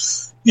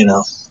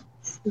know,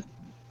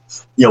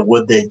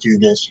 would they do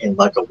this in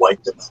like a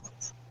white development?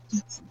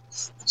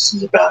 This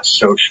is about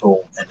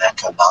social and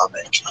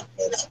economic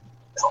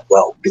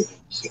well-being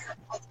here.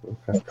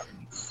 Okay.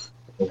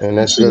 And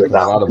that's good. A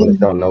lot of us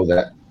don't know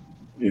that.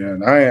 Yeah,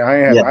 and I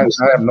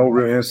have no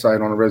real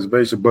insight on the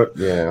reservation, but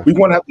we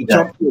want to have to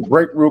jump to a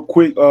break real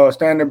quick.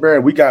 Standing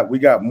Bear, we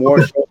got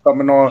more show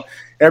coming on.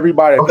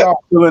 Everybody, if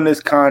y'all feeling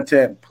this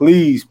content,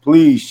 please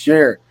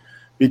share it,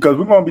 because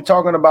we're going to be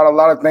talking about a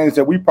lot of things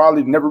that we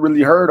probably never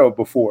really heard of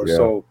before. Yeah.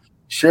 So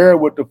share it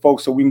with the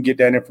folks so we can get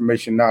that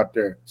information out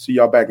there. See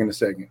y'all back in a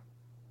second.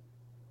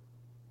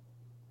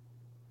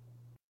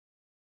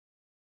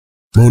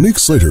 Monique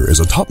Slater is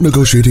a top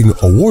negotiating,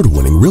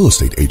 award-winning real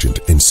estate agent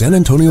in San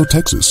Antonio,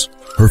 Texas.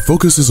 Her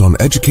focus is on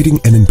educating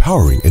and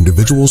empowering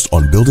individuals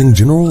on building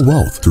general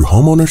wealth through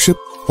homeownership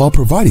while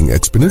providing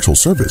exponential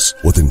service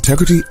with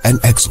integrity and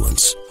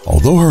excellence.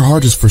 Although her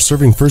heart is for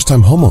serving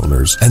first-time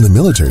homeowners and the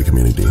military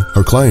community,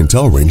 her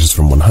clientele ranges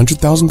from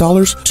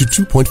 $100,000 to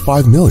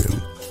 $2.5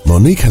 million.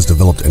 Monique has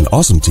developed an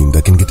awesome team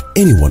that can get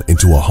anyone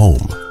into a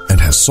home and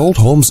has sold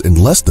homes in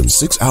less than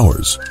 6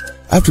 hours.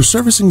 After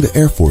servicing the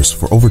Air Force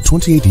for over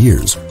 28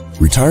 years,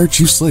 Retired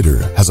Chief Slater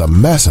has a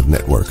massive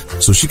network,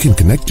 so she can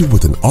connect you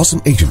with an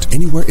awesome agent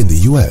anywhere in the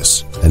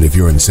U.S. And if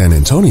you're in San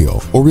Antonio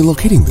or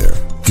relocating there,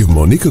 give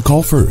Monique a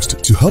call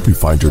first to help you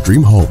find your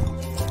dream home.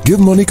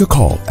 Give Monique a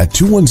call at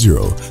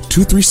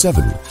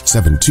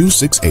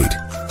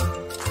 210-237-7268.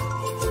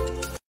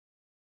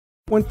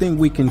 One thing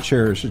we can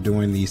cherish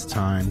during these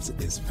times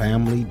is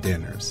family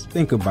dinners.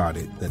 Think about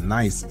it. The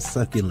nice,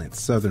 succulent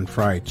southern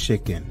fried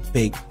chicken,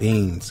 baked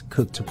beans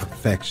cooked to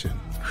perfection,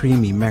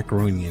 creamy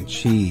macaroni and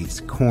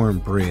cheese,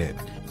 cornbread.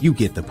 You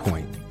get the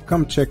point.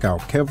 Come check out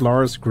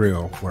Kevlar's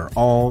Grill, where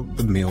all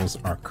the meals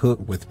are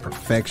cooked with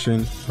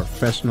perfection,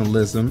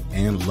 professionalism,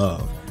 and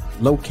love.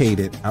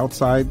 Located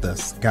outside the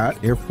Scott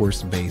Air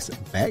Force Base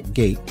back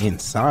gate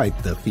inside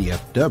the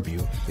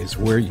VFW is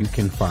where you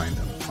can find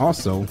them.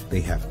 Also,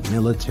 they have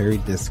military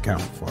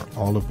discount for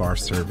all of our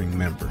serving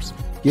members.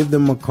 Give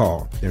them a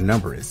call. Their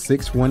number is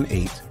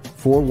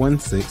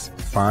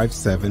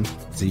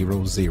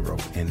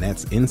 618-416-5700, and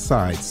that's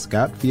inside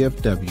Scott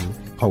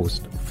VFW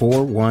Post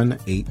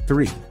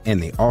 4183.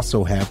 And they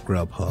also have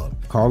Grubhub.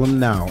 Call them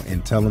now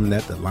and tell them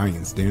that the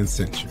Lion's Den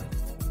sent you.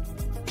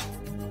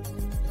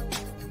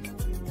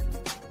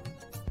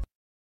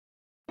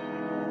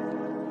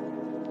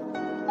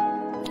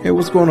 Hey,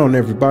 what's going on,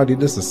 everybody?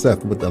 This is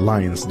Seth with the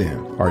Lion's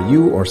Den. Are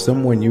you or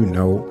someone you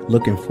know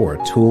looking for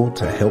a tool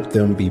to help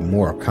them be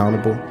more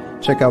accountable?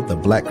 Check out the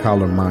Black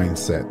Collar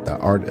Mindset, the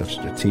Art of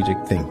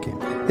Strategic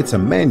Thinking. It's a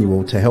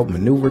manual to help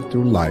maneuver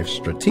through life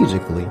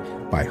strategically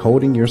by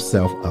holding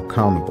yourself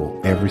accountable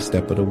every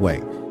step of the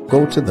way.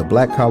 Go to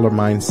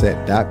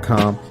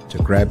theblackcollarmindset.com to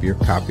grab your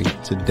copy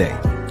today.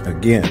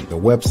 Again, the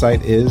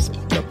website is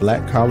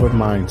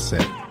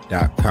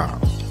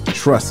theblackcollarmindset.com.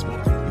 Trust me,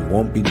 you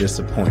won't be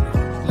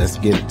disappointed. Let's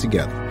get it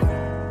together.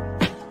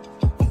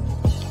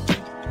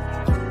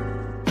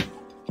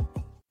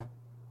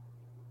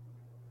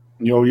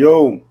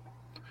 Yo.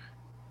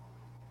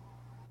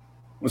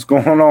 What's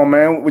going on,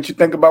 man? What you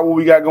think about what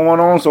we got going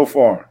on so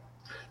far?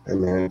 Hey,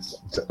 man,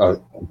 it's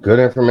good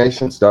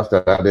information, stuff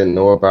that I didn't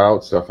know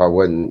about, stuff I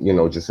wasn't,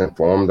 just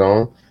informed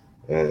on.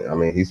 And I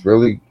mean, he's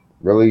really,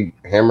 really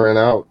hammering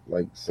out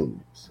like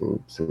some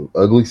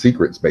ugly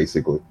secrets,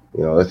 basically.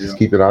 Let's just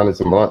keep it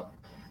honest and blunt.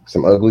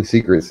 Some ugly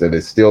secrets that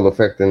is still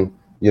affecting,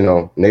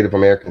 Native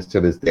Americans to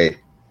this day.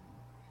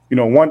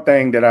 One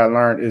thing that I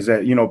learned is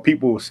that,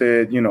 people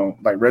said,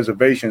 like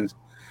reservations,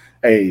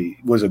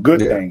 was a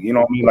good thing. You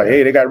know what I mean? Like,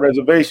 hey, they got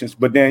reservations.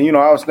 But then,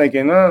 I was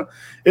thinking, it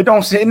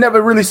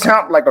never really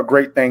sounded like a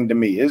great thing to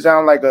me. It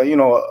sounded like a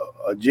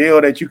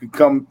jail that you could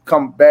come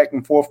back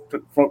and forth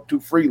to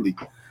freely.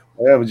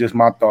 That was just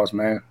my thoughts,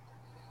 man.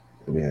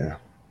 Yeah.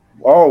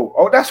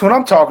 Oh, that's what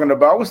I'm talking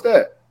about. What's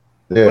that?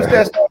 Yeah. What's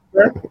that stuff,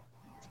 man?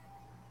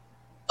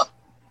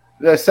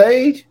 Is that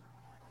Sage?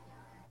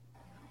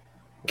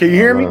 Can you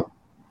hear me?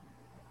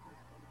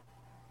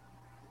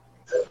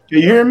 Can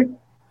you hear me?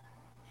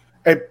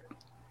 Hey,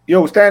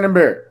 yo, Standing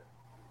Bear.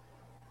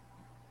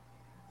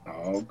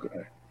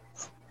 Okay.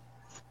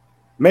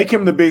 Make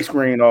him the big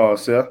screen,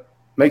 Seth.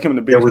 Make him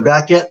the big screen. We're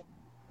back yet?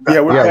 Yeah,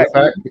 we're back.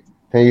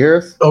 Can you hear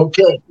us?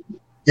 Okay.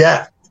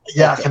 Yeah,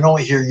 okay. I can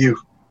only hear you,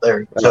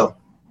 Larry. So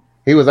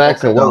he was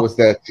asking what was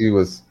that you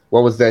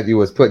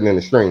was putting in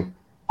the stream?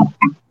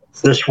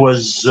 This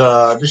is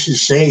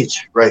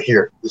sage right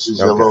here. This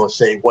is a little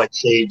white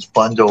sage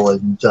bundle,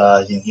 and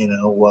a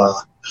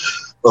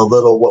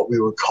little what we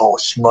would call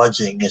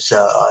smudging. It's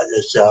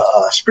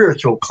a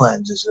spiritual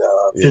cleanse, it's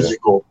a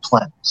physical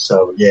cleanse.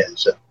 So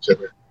so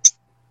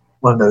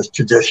one of those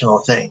traditional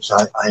things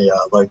I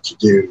like to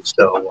do.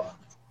 So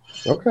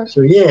So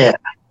a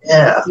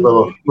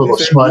little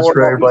smudge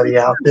for everybody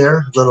out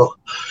there. Little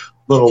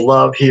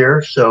love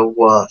here. So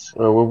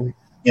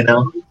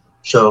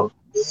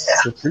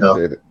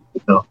appreciate it.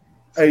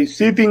 Hey,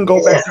 see if you can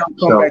go back and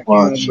come back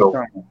in.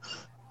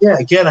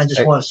 Again, I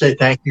just want to say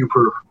thank you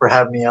for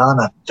having me on.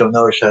 I don't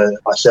know if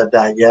I said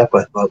that yet,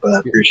 but I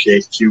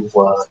appreciate you.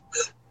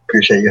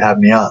 Appreciate you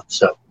having me on.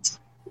 So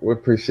we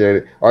appreciate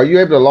it. Are you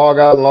able to log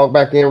out and log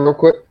back in real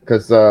quick?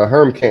 Because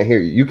Herm can't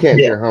hear you. You can't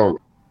hear Herm.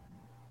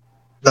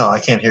 No, I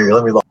can't hear you.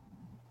 Let me log.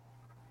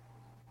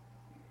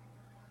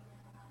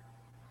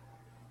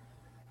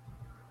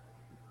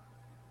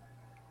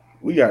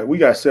 We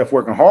got Seth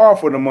working hard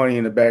for the money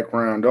in the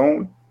background, don't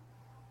we?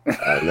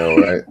 I know,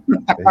 right?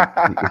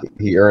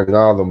 he earned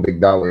all them big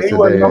dollars. He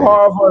working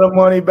hard for the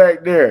money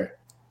back there.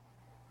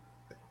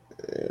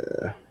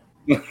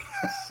 Yeah.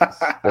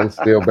 Spence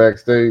still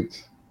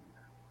backstage.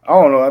 I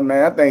don't know,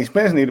 man. I think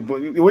Spence need to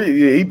put.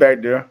 Yeah, he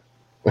back there.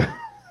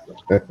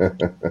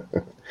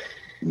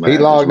 He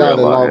logged out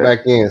and logged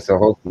back in, so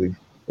hopefully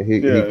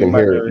he can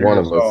hear one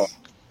of us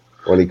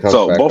when he comes back.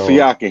 So both of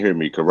y'all can hear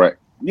me, correct?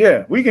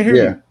 Yeah, we can hear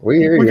you. We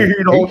hear you. We can hear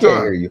you the whole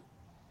time. Hear you.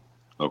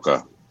 Okay.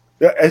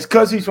 Yeah, it's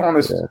because he's on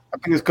his. I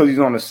think it's because he's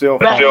on the cell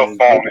phone.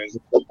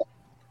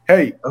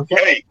 Hey.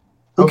 Okay.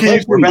 Who can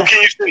you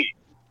see?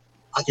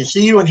 I can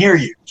see you and hear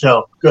you.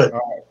 So good.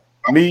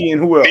 Me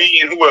and who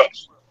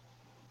else?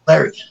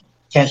 Larry.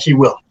 Can't see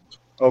Will.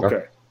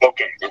 Okay.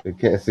 They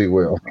can't see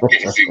well.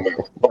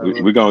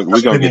 We're gonna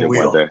get it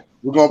one day.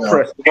 We're gonna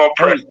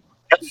press.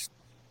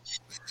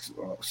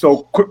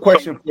 So, quick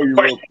question for you,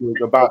 real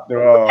quick, about the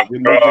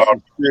religious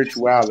and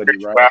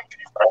spirituality, right?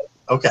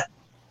 Okay.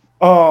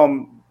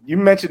 You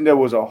mentioned there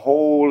was a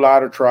whole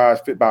lot of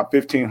tribes, about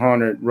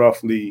 1,500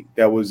 roughly,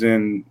 that was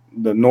in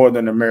the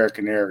Northern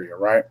American area,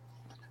 right?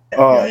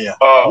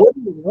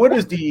 What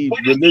is the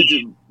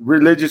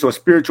religious or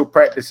spiritual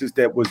practices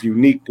that was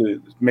unique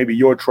to maybe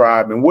your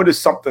tribe, and what is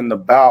something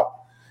about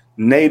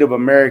Native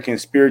American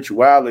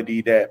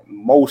spirituality that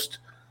most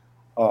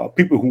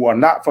people who are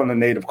not from the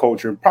Native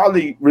culture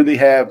probably really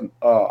have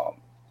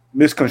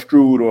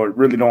misconstrued or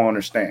really don't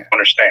understand?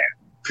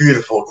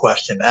 Beautiful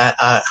question.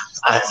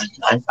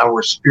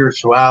 Our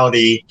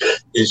spirituality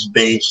is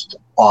based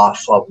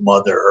off of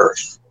Mother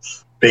Earth,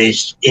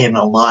 based in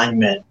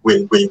alignment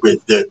with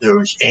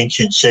those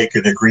ancient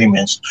sacred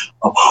agreements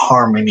of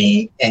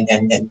harmony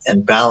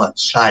and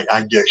balance.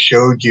 I just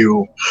showed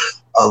you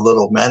a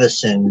little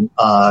medicine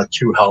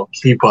to help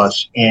keep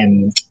us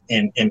in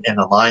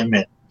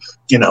alignment,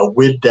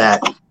 with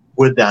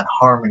that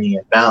harmony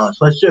and balance.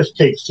 Let's just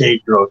take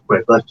sage real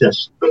quick. Let's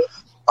just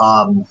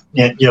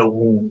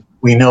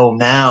we know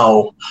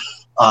now,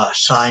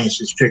 science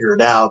has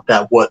figured out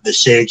that what the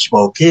sage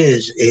smoke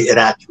is, it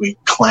actually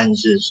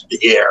cleanses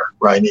the air,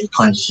 right? It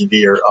cleanses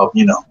the air of,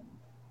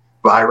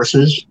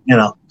 viruses,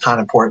 kind of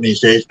important these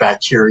days,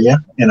 bacteria,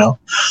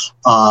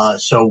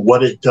 So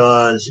what it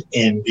does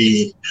in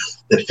the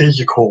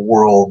physical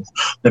world,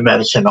 the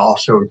medicine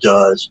also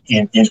does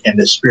in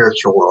the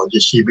spiritual world. You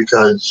see,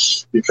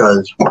 because we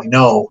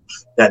know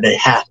that they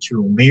have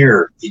to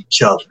mirror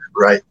each other,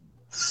 right?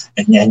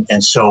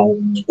 And so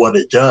what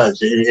it does,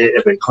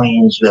 if it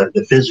cleans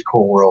the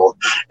physical world,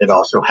 it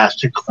also has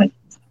to clean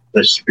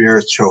the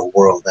spiritual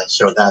world. And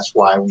so that's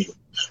why we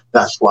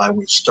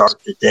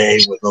start the day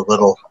with a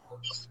little.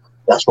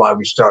 That's why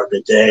we start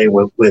the day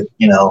with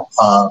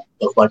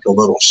like a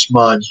little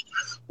smudge.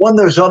 One of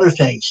those other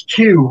things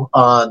too,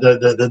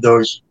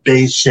 those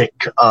basic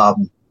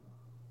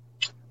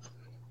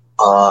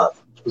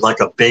like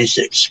a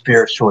basic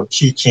spiritual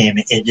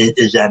teaching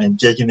is that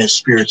indigenous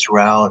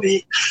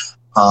spirituality.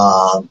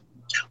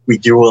 We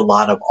do a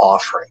lot of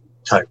offering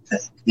type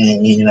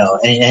thing,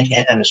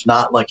 and it's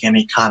not like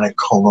any kind of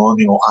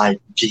colonial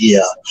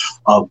idea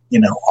of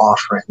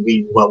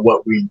offering.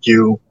 What we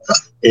do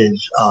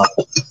is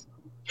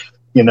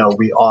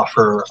we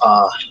offer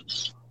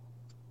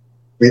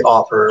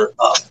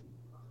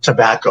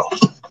tobacco.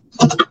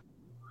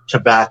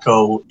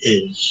 Tobacco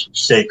is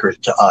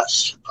sacred to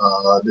us.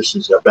 This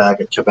is a bag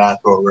of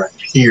tobacco right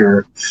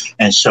here.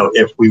 And so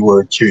if we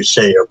were to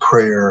say a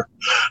prayer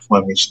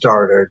when we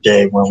start our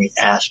day, when we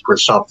ask for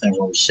something,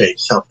 when we say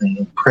something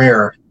in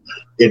prayer,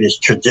 it is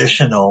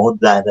traditional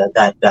that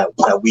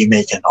we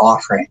make an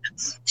offering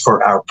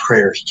for our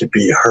prayers to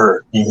be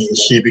heard. And you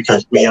see,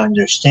 because we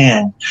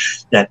understand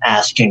that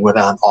asking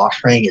without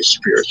offering is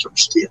spiritual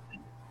stealing.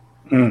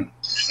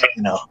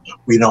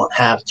 We don't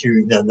have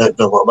to.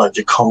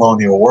 The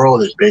colonial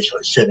world is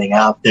basically sitting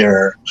out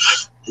there,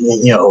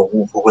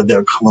 with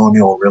their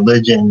colonial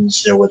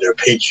religions, with their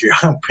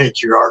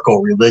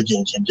patriarchal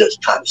religions, and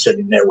just kind of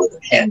sitting there with a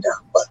hand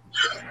out. But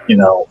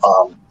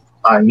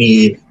I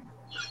need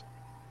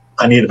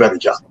a better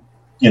job.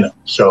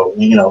 So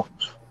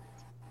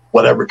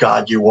whatever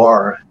God you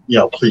are,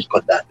 please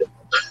put that in.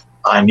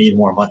 I need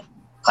more money.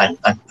 I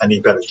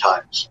need better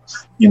tires.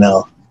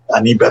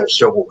 I need better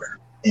silverware.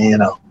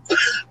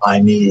 I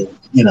need,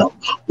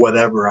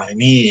 whatever I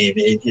need.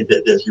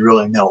 There's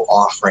really no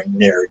offering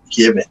there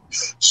given.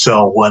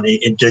 So what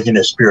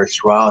indigenous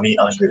spirituality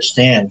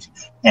understands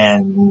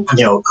and,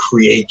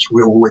 creates,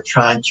 we're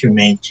trying to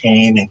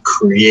maintain and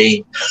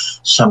create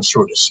some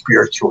sort of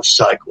spiritual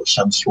cycle,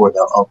 some sort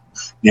of,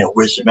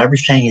 wisdom.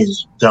 Everything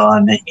is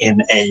done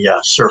in a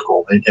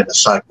circle, in a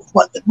cycle,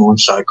 like the moon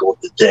cycle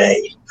of the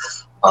day.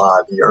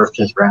 The earth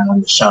is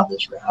round, the sun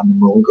is round, the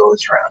moon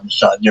goes round, the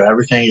sun.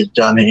 Everything is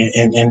done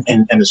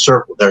in a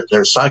circle.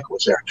 There's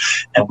cycles there.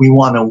 And we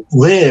want to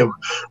live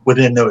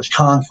within those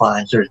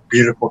confines, those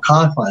beautiful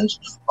confines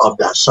of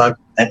that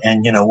cycle.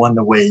 And one of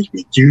the ways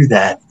we do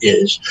that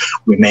is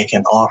we make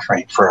an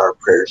offering for our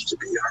prayers to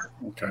be heard.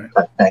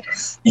 Okay.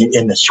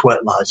 In the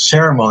sweat lodge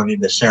ceremony,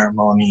 the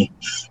ceremony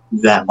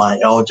that my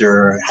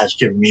elder has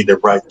given me the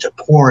right to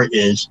pour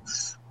is,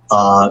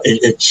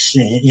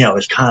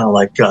 it's kind of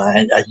like,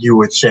 you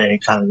would say,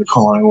 kind of the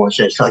colonial would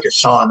say, it's like a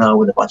sauna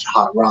with a bunch of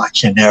hot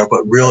rocks in there.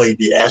 But really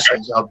the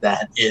essence of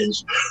that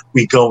is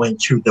we go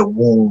into the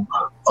womb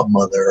of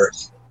Mother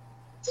Earth.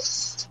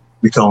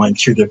 We go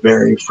into the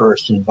very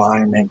first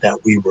environment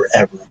that we were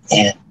ever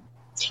in.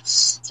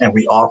 And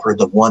we offer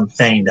the one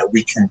thing that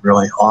we can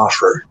really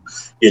offer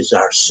is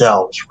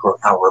ourselves for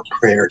our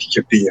prayers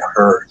to be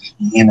heard.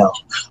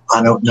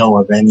 I don't know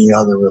of any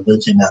other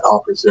religion that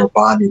offers their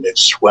body, their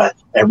sweat,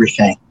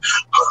 everything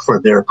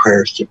for their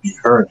prayers to be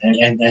heard.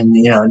 And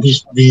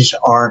these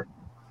aren't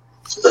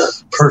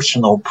the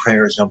personal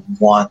prayers of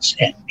wants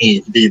and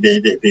needs.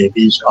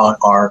 These are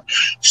our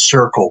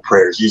circle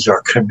prayers. These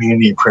are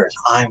community prayers.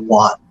 I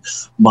want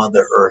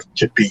Mother Earth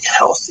to be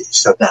healthy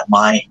so that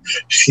my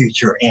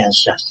future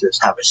ancestors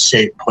have a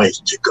safe place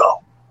to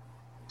go.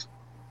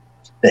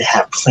 They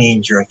have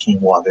clean drinking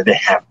water. They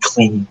have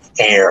clean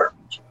air.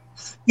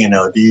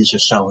 These are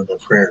some of the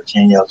prayers,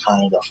 and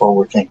kind of the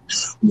forward thing.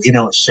 We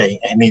don't say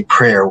any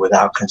prayer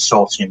without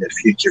consulting the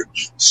future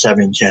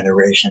 7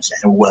 generations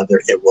and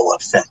whether it will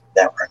affect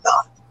them or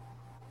not.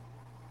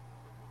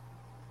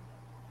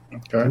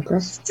 Okay.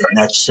 The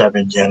next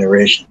 7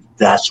 generations,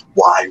 that's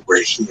why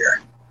we're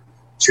here,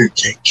 to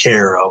take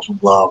care of,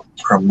 love,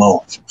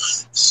 promote.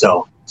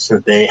 So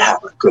they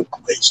have a good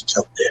place to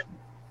live.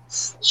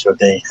 So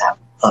they have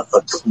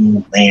a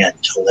clean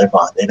land to live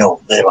on. They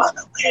don't live on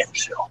a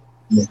landfill.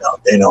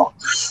 They don't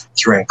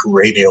drink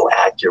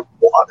radioactive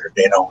water.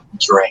 They don't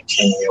drink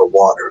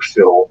water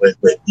filled with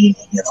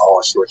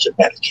all sorts of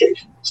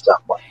medication and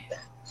stuff like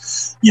that.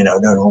 They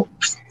don't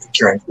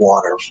drink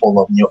water full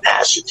of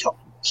acetone,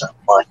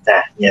 something like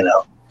that.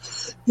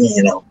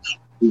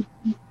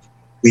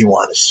 We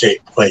want a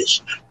safe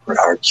place for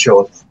our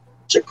children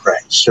to pray,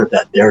 so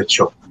that their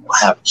children will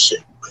have a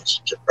safe place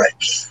to pray.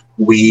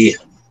 We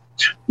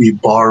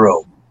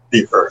borrow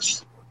the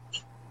earth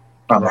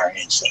from our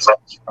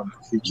ancestors, from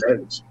the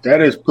future.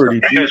 That is pretty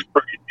deep.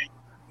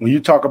 When you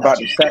talk about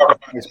the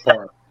sacrifice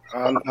part,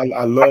 I love that.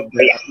 I love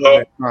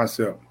that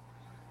concept.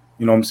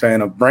 You know what I'm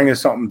saying? Of bringing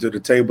something to the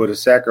table to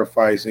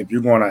sacrifice. If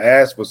you're going to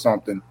ask for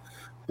something,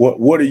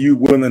 what are you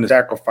willing to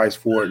sacrifice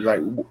for it?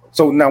 Like,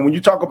 so now when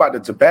you talk about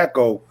the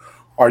tobacco,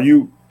 are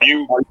you like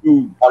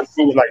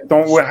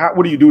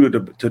what do you do to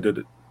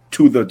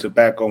the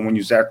tobacco when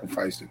you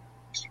sacrifice it?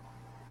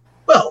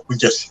 Well, we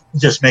just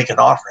make an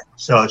offering.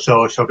 So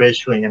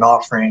basically, an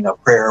offering, a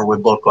prayer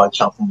would look like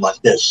something like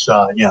this.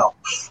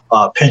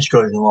 Pinch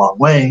goes a long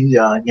way.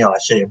 I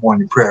say a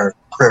morning prayer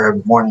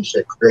every morning.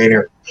 Say,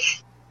 Creator,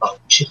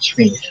 teach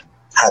me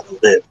how to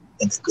live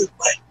in a good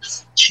way.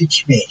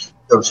 Teach me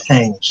those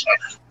things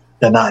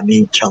that I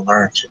need to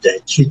learn today.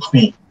 Teach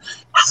me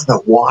how to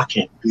walk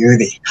in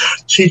beauty.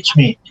 Teach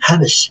me how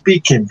to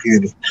speak in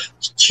beauty.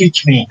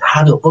 Teach me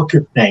how to look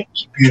at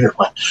things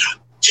beautifully.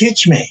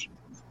 Teach me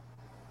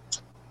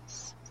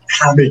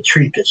how to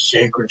treat the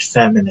sacred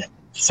feminine.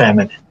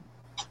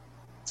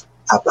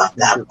 How about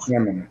that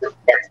one?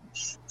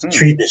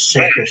 Treat the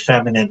sacred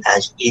feminine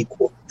as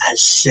equal,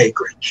 as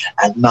sacred,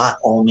 and not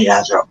only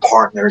as our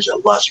partners, a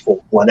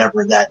lustful,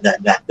 whatever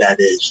that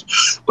is,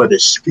 but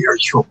as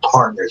spiritual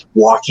partners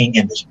walking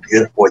in this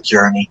beautiful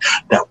journey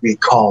that we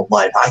call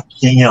life.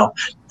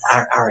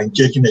 Our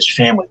indigenous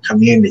family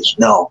communities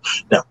know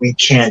that we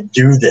can't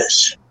do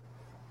this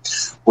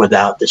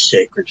without the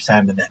sacred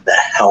feminine,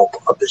 the help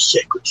of the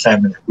sacred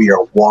feminine. We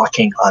are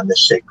walking on the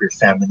sacred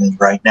feminine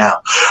right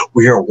now.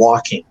 We are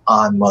walking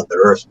on Mother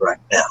Earth right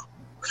now.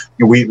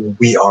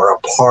 We are a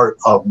part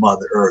of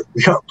Mother Earth.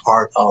 We are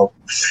part of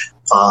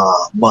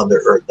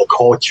Mother Earth, the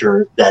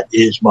culture that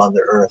is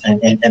Mother Earth. And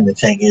the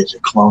thing is, the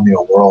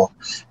colonial world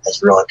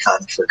has really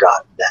kind of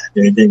forgotten that.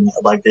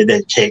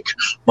 They take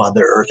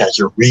Mother Earth as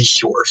a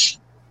resource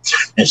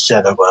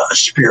instead of a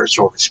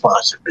spiritual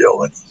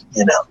responsibility.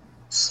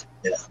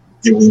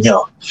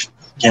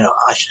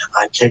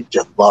 I take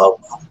the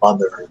love of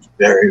Mother Earth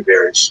very,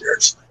 very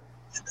seriously.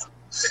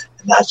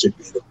 And that's a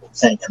beautiful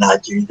thing. And I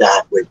do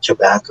that with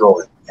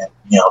tobacco and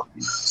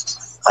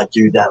I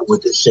do that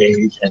with the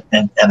sage and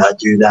I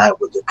do that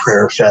with the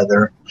prayer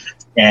feather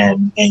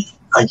and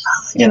I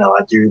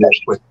do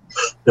this with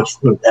the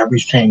flute.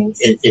 Everything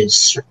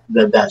is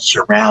that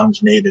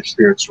surrounds Native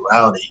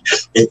spirituality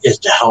is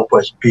to help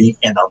us be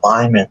in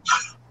alignment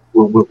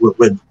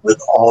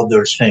with all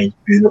those things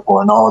beautiful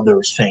and all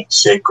those things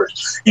sacred,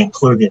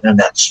 including the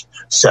next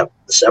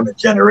seven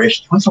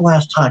generations. When's the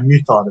last time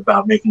you thought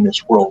about making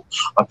this world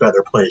a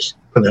better place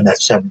for the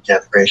next 7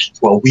 generations?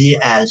 Well, we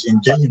as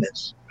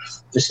indigenous,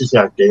 this is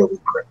our daily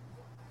prayer.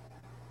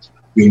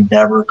 We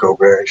never go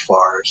very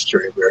far,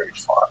 stray very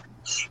far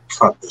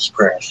from this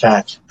prayer. In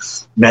fact,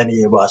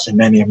 many of us and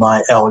many of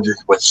my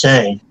elders would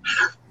say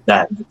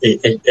that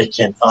it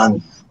can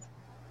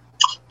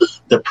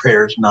the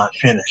prayer's not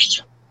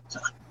finished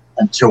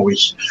until we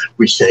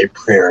say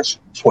prayers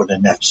for the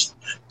next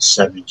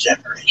 7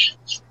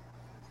 generations.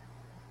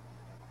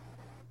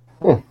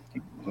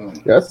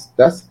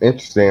 That's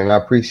interesting. I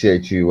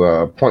appreciate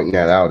you pointing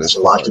that out. It's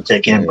a lot to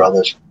take in,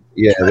 brothers.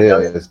 Yeah, it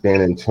is. It's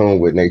being in tune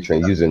with nature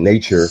and using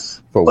nature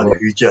for but what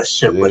if you just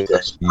sit with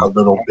us a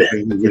little bit,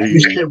 if you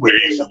sit with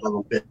us a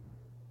little bit,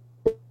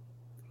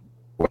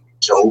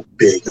 so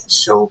big and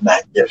so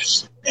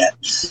magnificent, man,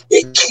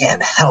 it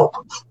can't help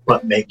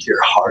but make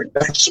your heart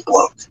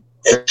explode.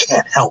 It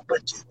can't help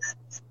but do that.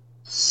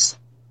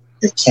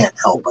 It can't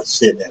help but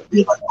sit there and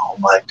be like, oh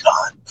my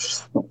God,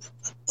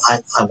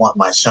 I want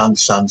my son,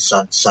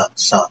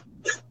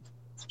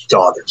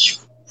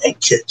 daughters, and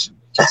kids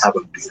to have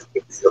a beautiful,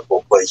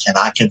 beautiful place. And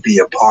I can be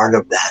a part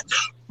of that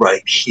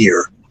right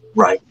here,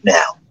 right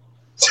now.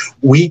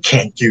 We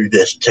can do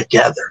this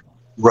together.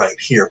 right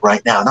here,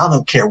 right now. And I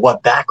don't care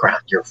what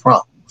background you're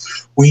from.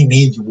 We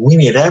need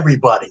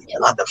everybody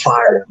on the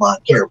firing line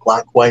here,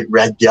 black, white,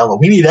 red, yellow.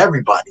 We need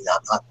everybody on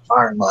the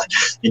firing line.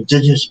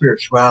 Indigenous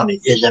spirituality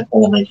isn't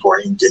only for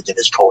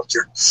indigenous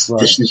culture.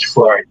 Right. This is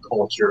for a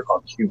culture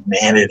of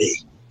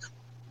humanity.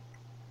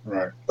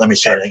 Right. Let me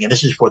say it again.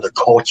 This is for the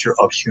culture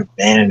of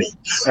humanity,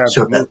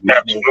 so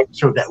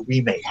that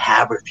we may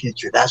have a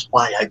future. That's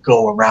why I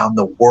go around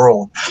the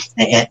world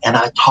and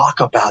I talk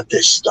about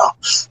this stuff.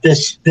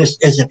 This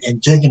isn't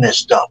indigenous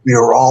stuff. We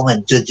are all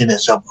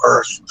indigenous of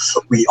Earth.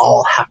 We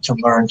all have to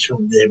learn to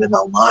live in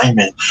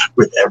alignment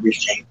with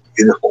everything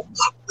beautiful,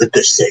 with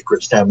the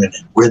sacred feminine,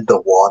 with the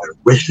water,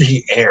 with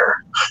the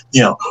air,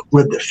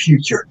 with the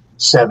future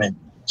 7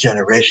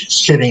 generations,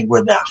 sitting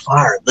with that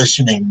fire,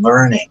 listening,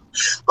 learning,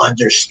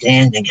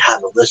 understanding how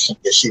to listen.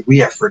 You see, we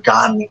have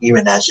forgotten,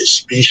 even as a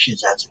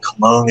species, as a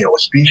colonial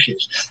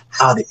species,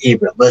 how to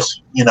even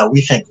listen.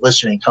 We think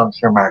listening comes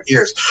from our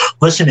ears.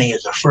 Listening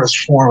is the first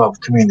form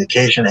of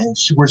communication, and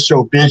we're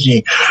so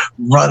busy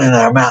running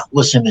our mouth,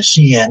 listening to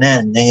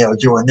CNN,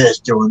 doing this,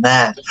 doing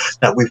that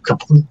we've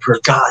completely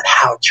forgot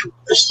how to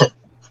listen.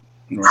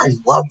 I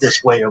love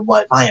this way of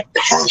life. I am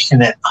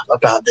passionate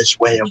about this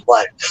way of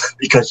life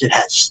because it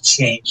has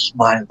changed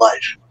my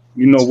life.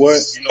 You know what?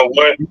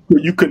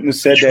 You couldn't have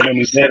said that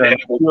any better. I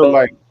feel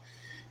like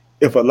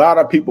if a lot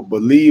of people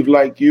believe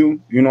like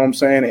you know what I'm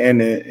saying,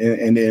 and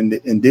the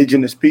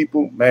indigenous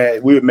people,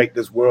 man, we would make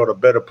this world a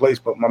better place.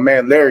 But my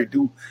man Larry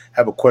do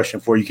have a question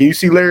for you. Can you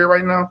see Larry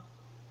right now?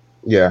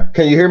 Yeah.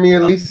 Can you hear me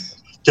at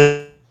least?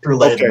 Just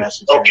relay the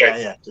message.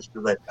 Okay. Yeah, just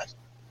relay the message.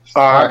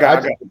 I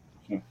got it.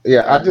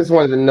 Yeah, I just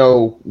wanted to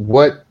know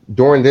what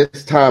during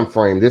this time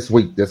frame, this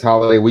week, this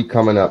holiday week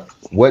coming up,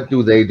 what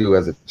do they do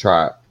as a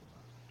tribe?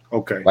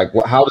 Okay. Like,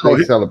 how do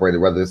they celebrate it?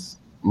 Whether it's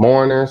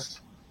mourners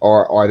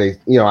or are they?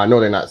 I know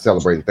they're not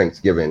celebrating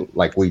Thanksgiving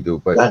like we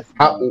do, but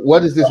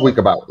what is this week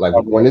about? Like,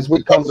 when this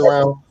week comes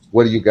around,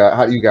 what do you guys?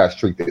 How do you guys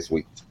treat this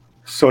week?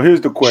 So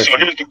here's the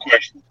question.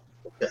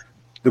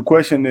 The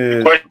question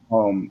is,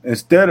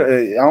 instead of,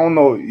 I don't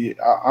know,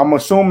 I'm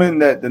assuming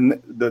that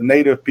the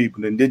native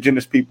people, the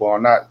indigenous people, are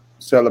not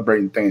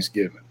celebrating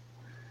Thanksgiving.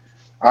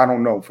 I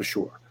don't know for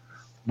sure,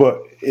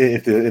 but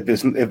if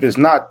it's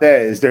not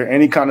that, is there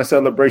any kind of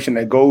celebration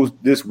that goes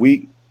this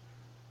week?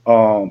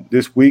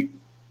 This week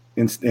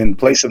in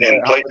place of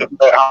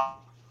that?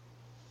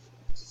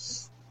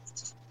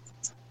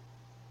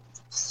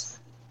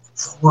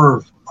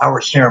 For our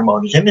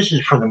ceremonies, and this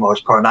is for the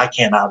most part, and I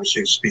can't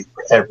obviously speak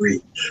for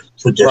every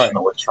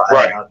traditional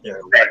tribe out there.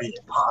 It would be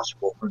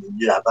impossible for me to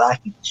do that, but I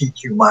can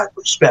teach you my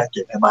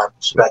perspective, and my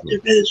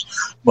perspective is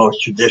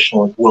most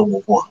traditionalists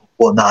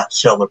will not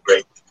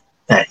celebrate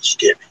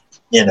Thanksgiving.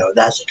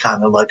 That's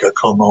kind of like a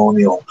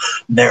colonial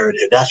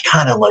narrative. That's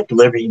kind of like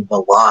living the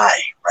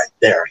lie right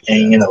there.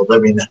 And,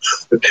 living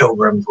the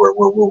pilgrims were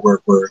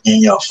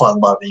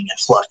fun-loving and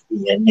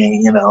fluffy, and,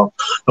 the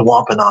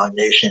Wampanoag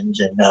nations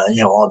and,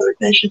 other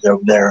nations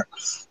over there,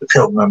 the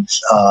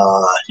pilgrims,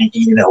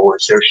 were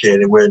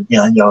associated with,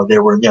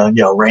 there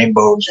were,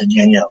 rainbows, and,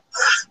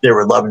 they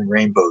were loving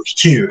rainbows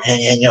too.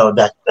 And,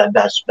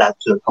 that's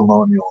the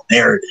colonial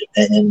narrative.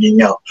 And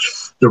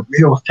the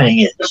real thing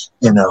is,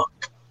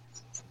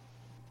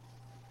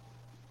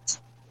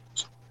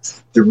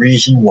 the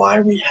reason why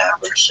we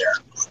have our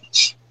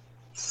ceremonies,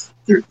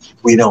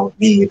 we don't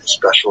need a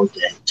special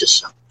day to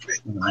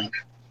celebrate life.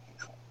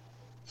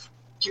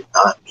 Do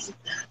not need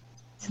that.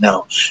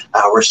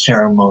 Our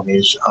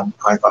ceremonies are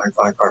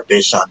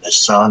based on the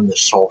sun, the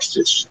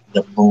solstice,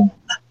 the moon,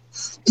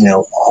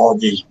 all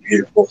these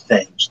beautiful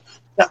things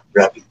that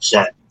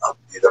represent a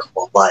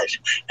beautiful life.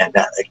 And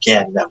that,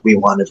 again, that we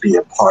want to be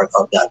a part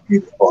of that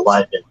beautiful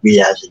life. And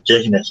we as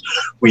Indigenous,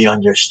 we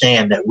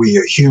understand that we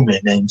are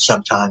human, and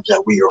sometimes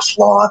that we are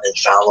flawed and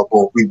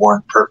fallible. We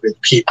weren't perfect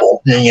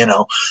people,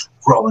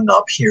 growing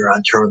up here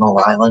on Turtle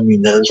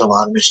Island. There's a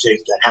lot of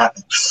mistakes that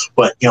happen.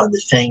 But,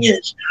 the thing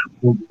is,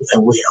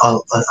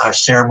 our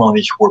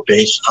ceremonies were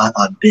based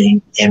on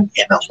being in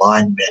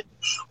alignment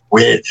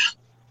with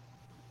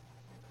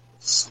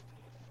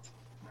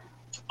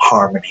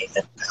harmony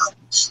and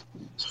balance,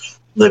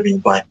 living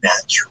by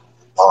natural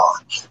law.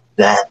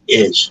 That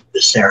is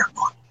the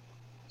ceremony.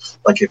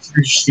 Like if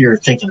you're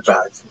thinking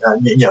about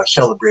it,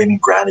 celebrating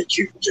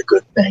gratitude is a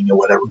good thing, or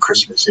whatever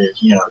Christmas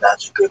is,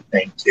 that's a good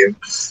thing too.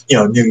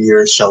 New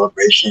Year's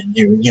celebration,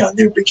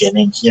 new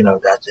beginnings,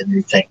 that's a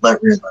new thing.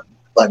 Let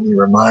me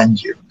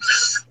remind you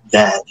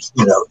that,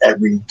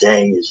 every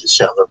day is a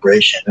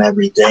celebration.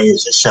 Every day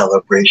is a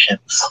celebration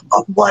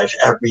of life.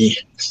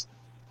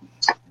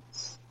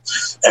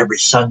 Every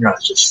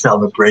sunrise is a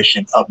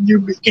celebration of new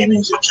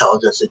beginnings. It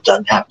tells us it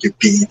doesn't have to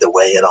be the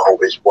way it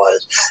always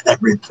was.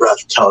 Every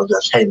breath tells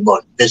us, hey,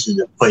 look, this is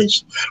a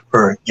place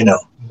for,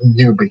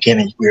 new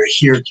beginnings. We're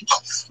here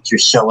to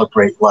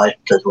celebrate life,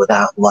 because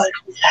without life,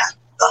 we have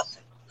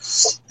nothing.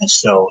 And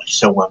so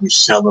when we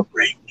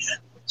celebrate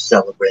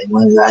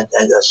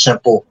a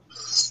simple,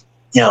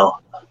 a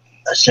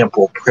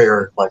simple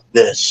prayer like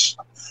this,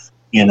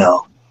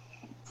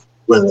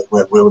 with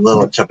a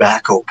little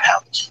tobacco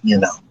pouch,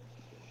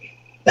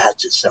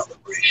 that's a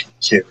celebration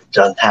too. It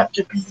doesn't have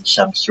to be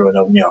some sort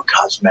of,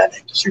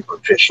 cosmetic,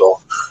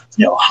 superficial,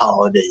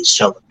 holiday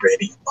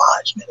celebrating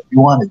lives. Man, if you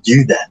want to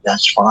do that,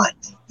 that's fine.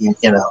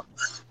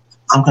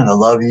 I'm going to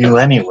love you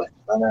anyway.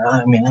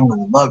 I mean, I'm going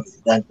to love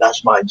you.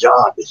 That's my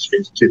job is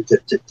to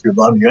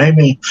love you. I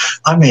may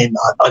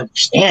not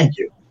understand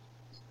you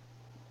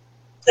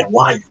and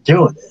why you're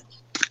doing it.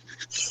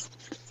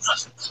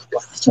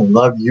 To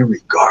love you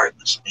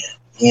regardless,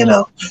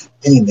 man.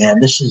 Hey, man,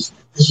 this is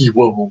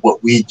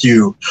what we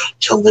do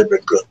to live a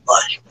good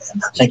life,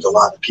 man. I think a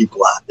lot of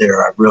people out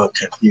there are really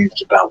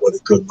confused about what a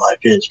good life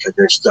is because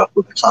they're stuck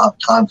with the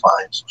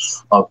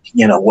confines of,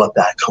 what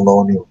that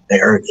colonial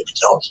narrative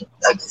tells them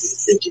that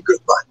it's a good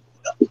life.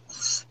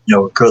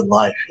 A good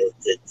life,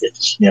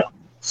 it's good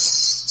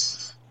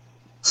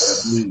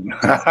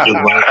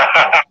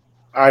life.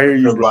 I hear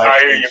you,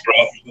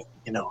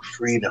 bro.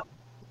 Freedom.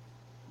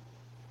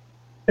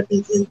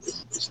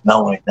 It's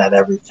knowing that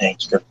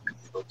everything's going to be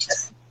okay.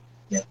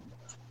 Yeah.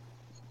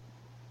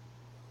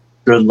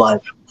 Good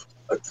life,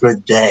 a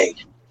good day.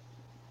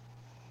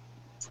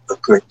 A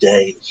good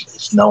day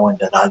is knowing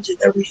that I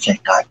did everything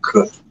I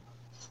could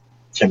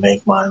to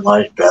make my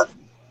life better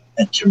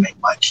and to make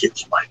my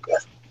kids' life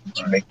better and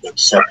to make them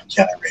 7th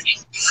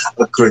generation.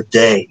 A good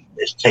day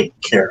is taking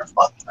care of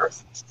Mother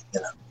Earth.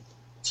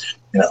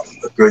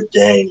 A good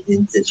day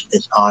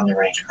is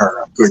honoring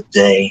her. A good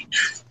day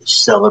is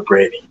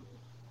celebrating,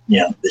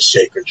 the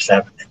sacred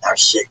feminine, our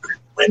sacred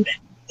women,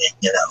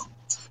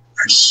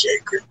 our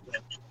sacred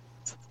women.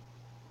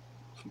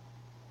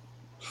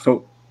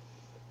 So,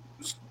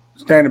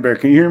 Standing Bear,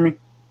 can you hear me?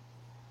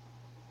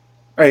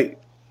 Hey,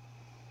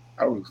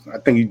 I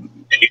think you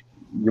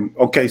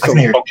okay. So,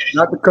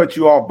 not to cut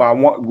you off,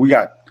 but we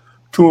got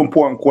 2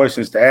 important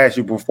questions to ask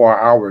you before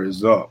our hour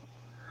is up.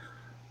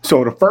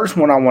 So the first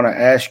one I want to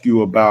ask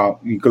you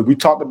about, because we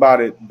talked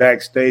about it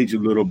backstage a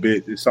little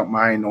bit, it's something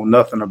I ain't know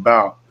nothing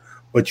about,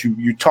 but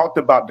you talked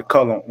about the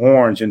color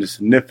orange and the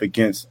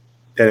significance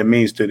that it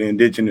means to the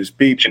indigenous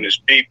people.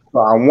 So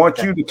I want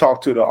you to talk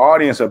to the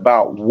audience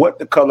about what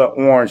the color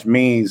orange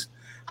means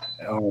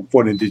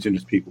for the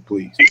indigenous people,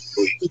 please.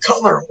 The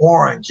color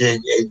orange,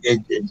 it's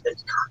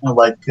kind of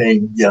like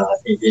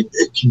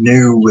it's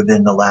new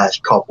within the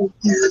last couple of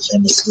years,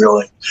 and it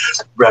really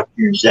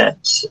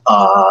represents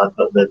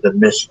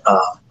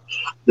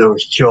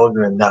those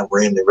children that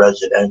were in the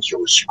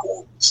residential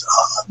schools.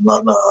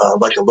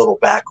 Like a little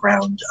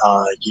background,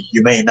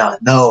 you may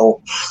not know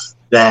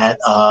that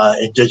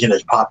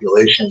indigenous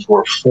populations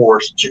were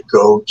forced to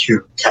go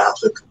to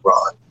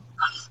Catholic-run,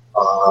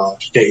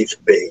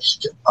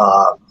 faith-based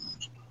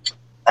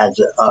as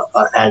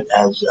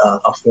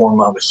a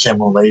form of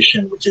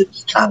assimilation, which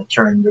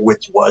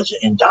was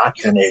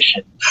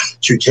indoctrination,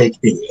 to take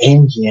the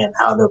Indian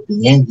out of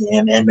the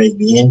Indian and make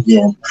the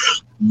Indian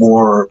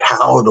more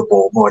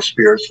palatable, more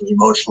spiritually,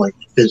 emotionally,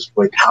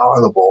 physically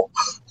palatable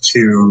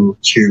to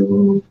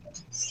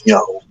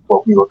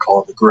what we would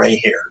call the gray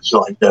hairs, so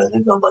like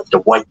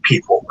the white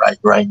people,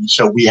 right?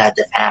 So we had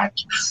to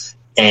act,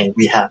 and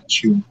we had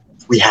to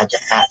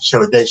act.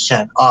 So they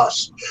sent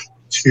us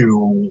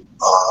to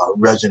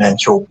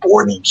residential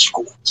boarding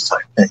schools,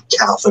 like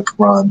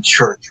Catholic-run,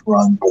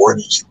 church-run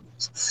boarding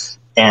schools,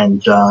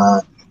 and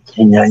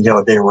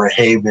they were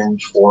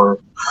havens for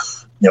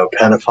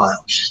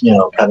pedophiles,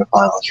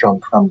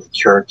 from the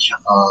church,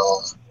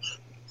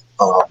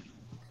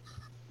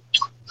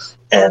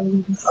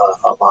 and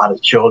a lot of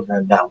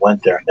children that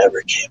went there never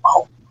came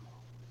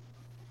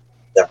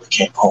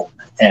home.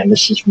 And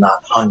this is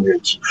not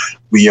hundreds.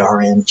 We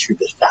are into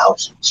the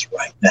thousands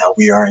right now.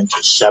 We are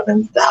into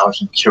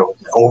 7,000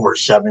 children, over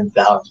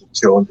 7,000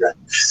 children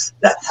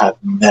that have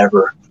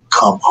never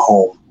come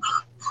home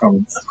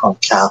from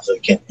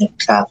Catholic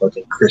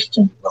and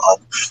Christian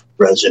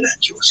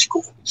residential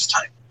schools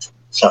type.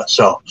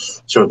 So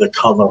the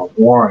color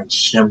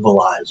orange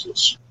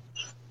symbolizes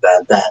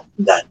that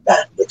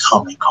the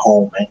coming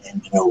home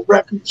and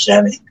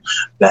representing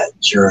that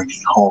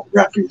journey home,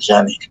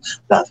 representing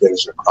that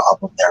there's a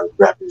problem there,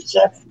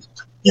 representing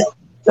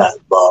that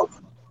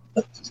love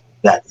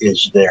that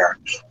is there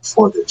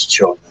for those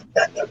children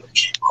that never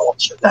came home.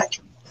 So thank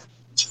you.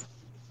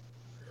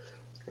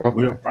 I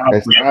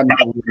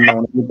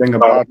know anything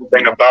about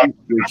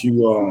that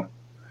you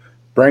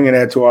bringing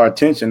that to our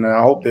attention, and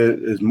I hope there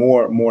is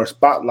more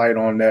spotlight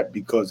on that,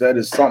 because that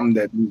is something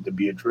that needs to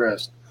be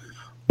addressed.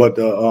 But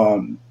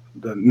the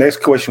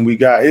next question we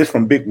got is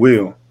from Big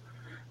Will,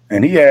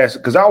 and he asked,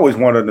 because I always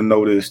wanted to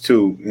know this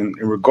too, in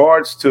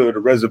regards to the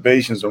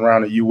reservations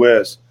around the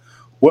U.S.,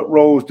 what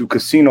roles do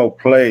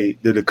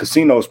the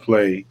casinos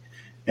play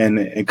in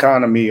the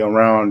economy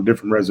around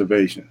different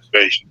reservations?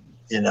 That's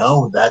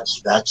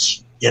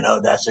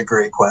a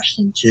great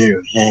question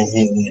too.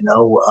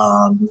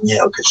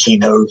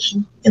 Casinos,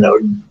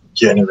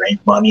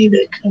 generate money.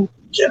 They can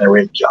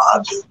generate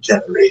jobs. They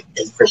generate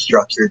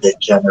infrastructure. They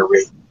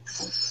generate,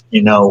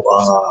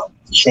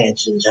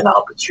 chances and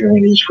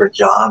opportunities for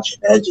jobs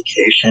and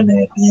education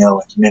and,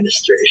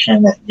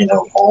 administration and,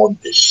 all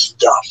this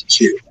stuff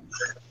too.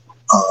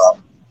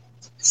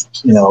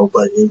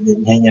 But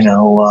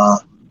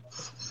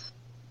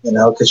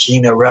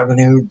casino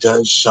revenue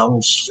does some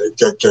good,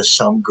 that does,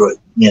 some good.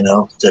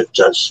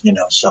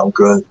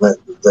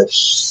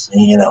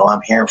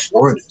 I'm here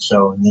for it.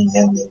 So, my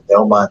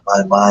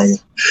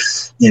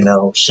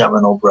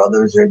Seminole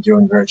brothers,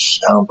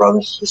 Seminole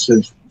brothers,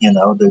 sisters,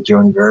 they're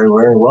doing very,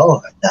 very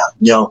well right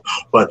now,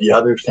 but the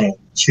other thing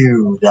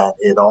too, that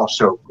it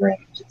also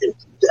brings is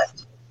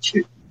debt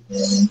too.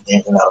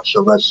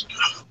 So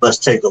let's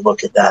take a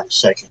look at that a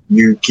second.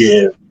 You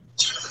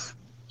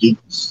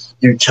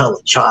tell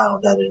a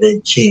child that at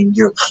 18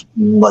 you're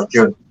going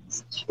to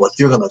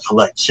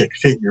collect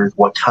six figures.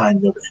 What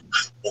kind of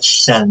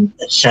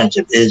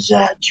incentive is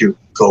that to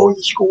go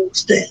to school,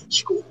 stay in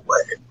school,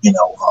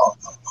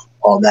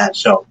 all that.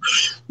 So,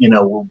 we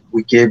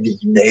give the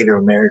Native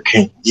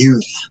American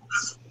youth,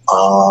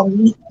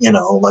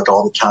 like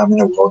all the time in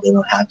the world, they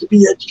don't have to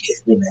be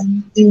educated,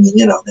 and they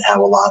have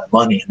a lot of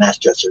money, and that's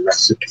just a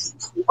recipe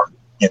for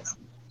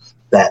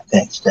bad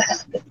things to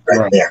happen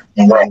right there.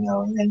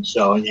 And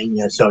so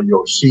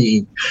you'll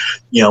see,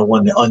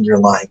 when the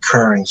underlying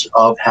currents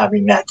of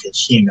having that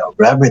casino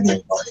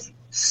revenue money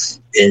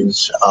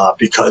is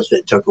because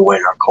they took away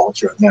our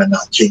culture, and they're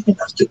not teaching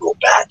us to go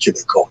back to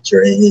the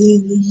culture.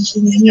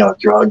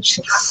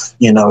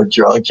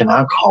 Drugs and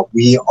alcohol.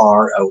 We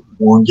are a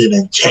wounded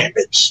and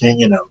damaged,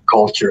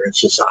 culture and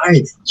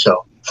society.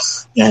 So,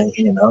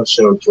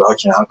 so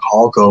drugs and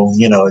alcohol go,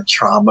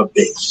 trauma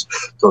based,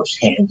 goes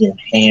hand in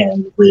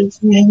hand with,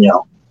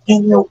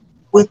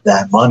 with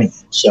that money.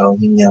 So,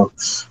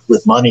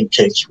 with money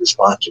takes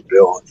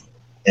responsibility,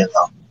 and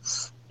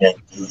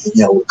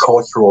with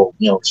cultural,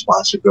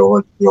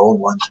 responsibility, the old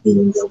ones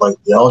being like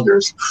the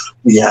elders,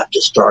 we have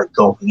to start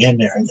going in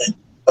there and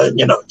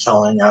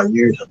telling our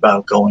youth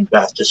about going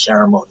back to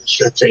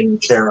ceremonies, taking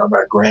care of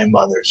our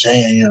grandmothers,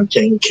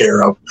 taking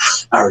care of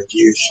our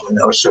youth,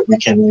 so we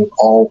can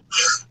all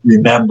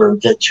remember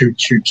that to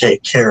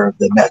take care of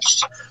the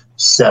next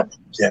 7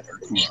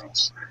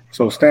 generations.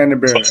 So Standing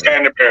Bear.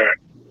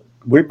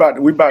 We about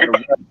to wrap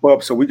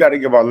up, so we got to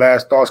give our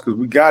last thoughts, because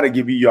we got to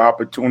give you your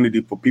opportunity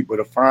for people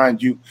to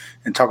find you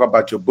and talk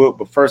about your book.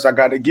 But first, I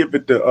got to give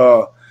it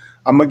to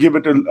I'm gonna give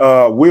it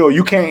to Will.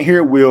 You can't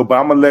hear Will, but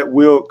I'm gonna let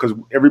Will, because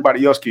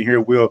everybody else can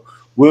hear Will.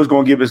 Will's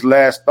gonna give his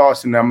last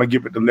thoughts, and then I'm gonna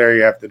give it to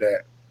Larry after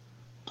that.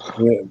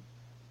 Yeah.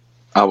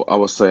 I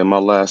would say my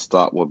last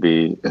thought would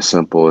be as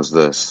simple as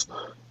this: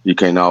 you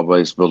can't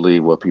always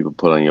believe what people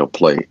put on your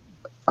plate.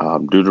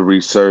 Do the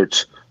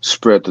research.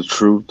 Spread the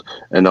truth,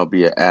 and don't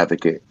be an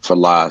advocate for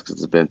lies, because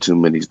there's been too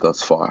many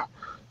thus far.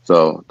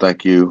 So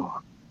thank you,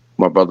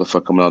 my brother,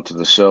 for coming on to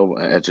the show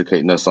and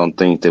educating us on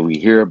things that we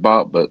hear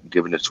about, but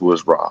giving it to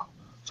us raw.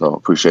 So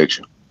appreciate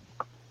you.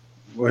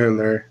 Go ahead,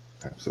 Larry.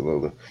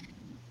 Absolutely.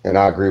 And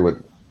I agree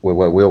with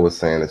what Will was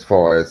saying as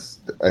far as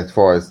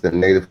the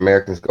Native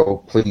Americans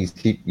go. Please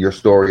keep your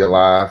story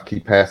alive.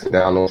 Keep passing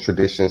down those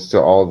traditions to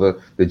all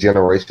the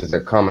generations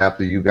that come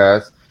after you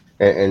guys,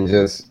 and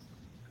just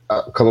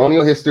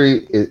colonial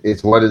history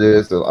is what it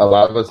is. A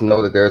lot of us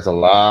know that there's a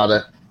lot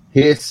of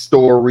his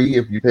story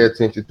if you pay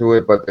attention to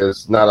it, but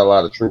there's not a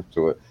lot of truth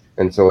to it.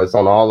 And so it's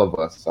on all of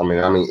us. I mean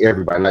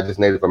everybody, not just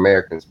Native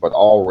Americans, but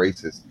all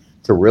races,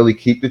 to really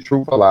keep the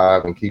truth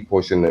alive and keep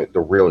pushing the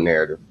real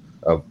narrative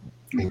of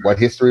what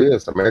history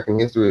is. American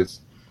history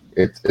is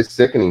it's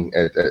sickening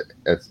at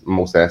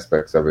most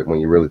aspects of it when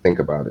you really think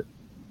about it.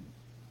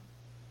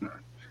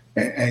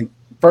 And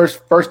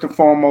First and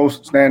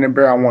foremost, Standing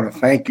Bear, I want to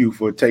thank you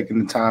for taking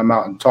the time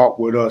out and talk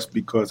with us,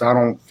 because I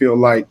don't feel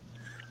like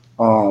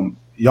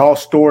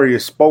y'all's story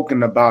is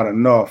spoken about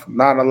enough.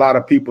 Not a lot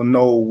of people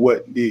know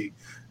what the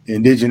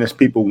indigenous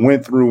people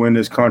went through in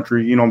this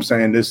country. You know what I'm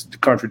saying? This is the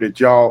country that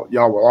y'all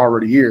were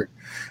already here.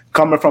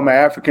 Coming from an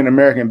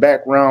African-American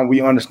background,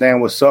 we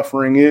understand what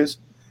suffering is.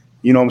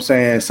 You know what I'm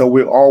saying? So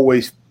we'll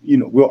always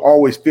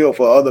feel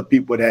for other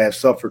people that have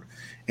suffered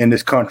in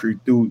this country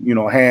through,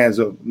 hands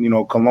of,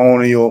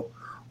 colonial,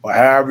 or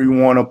however you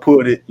want to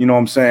put it,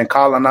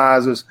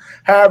 colonizers,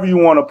 however you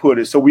want to put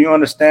it. So we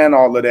understand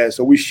all of that.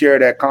 So we share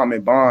that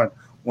common bond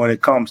when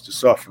it comes to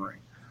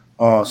suffering.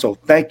 So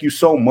thank you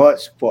so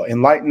much for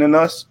enlightening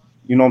us.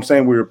 You know what I'm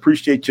saying? We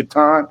appreciate your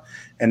time.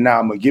 And now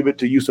I'm going to give it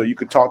to you so you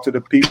can talk to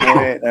the people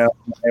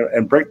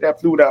and break that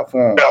flute out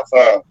for them.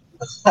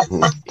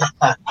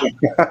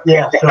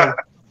 Yeah.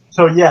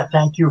 So yeah,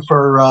 thank you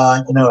for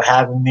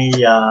having me.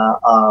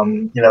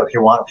 If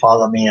you want to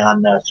follow me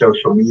on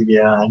social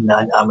media, I'm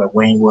at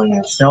Wayne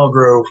Williams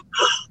Snellgrove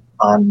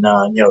on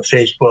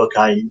Facebook.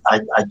 I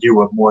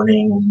do a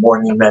morning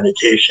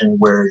meditation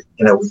where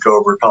we go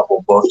over a couple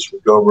of books. We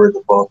go over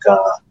the books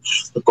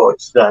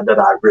that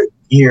I've written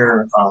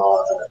here.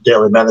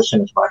 Daily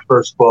Medicine is my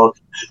first book.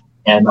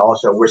 And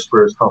also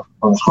Whispers from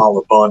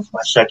Hollow Bones,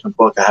 my second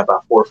book. I have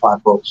about 4 or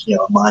 5 books,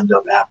 lined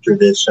up after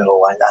this.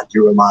 So I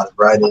do a lot of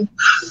writing.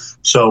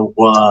 So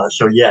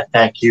yeah,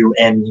 thank you.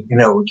 And,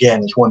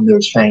 again, it's one of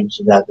those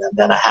things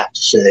that I have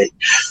to say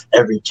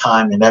every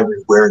time and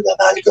everywhere that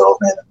I go,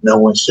 man. If no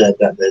one said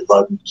that they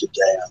love me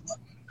today, I love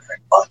you.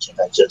 much. And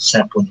that just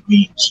simply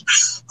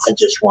means I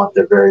just want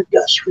the very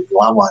best for you.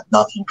 I want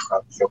nothing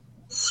from you,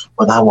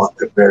 but I want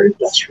the very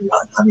best for you.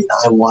 I mean,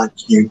 I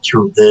want you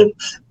to live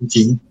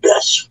the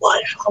best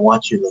life. I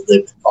want you to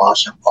live an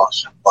awesome,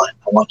 awesome life.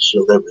 I want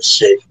you to live a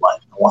safe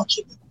life. I want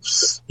you to,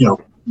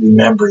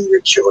 remember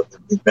your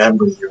children,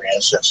 remember your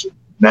ancestors,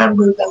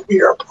 remember that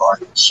we are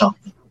part of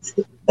something.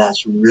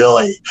 That's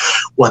really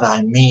what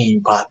I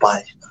mean by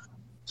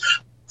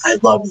I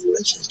love you.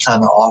 It's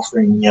kind of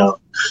offering,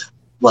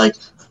 like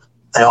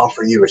I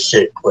offer you a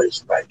safe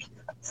place right here,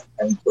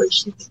 any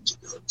place you need to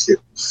go to.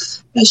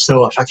 And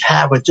so if I can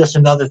have just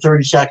another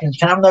 30 seconds,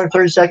 can I have another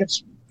 30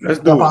 seconds? Let's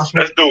do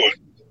it.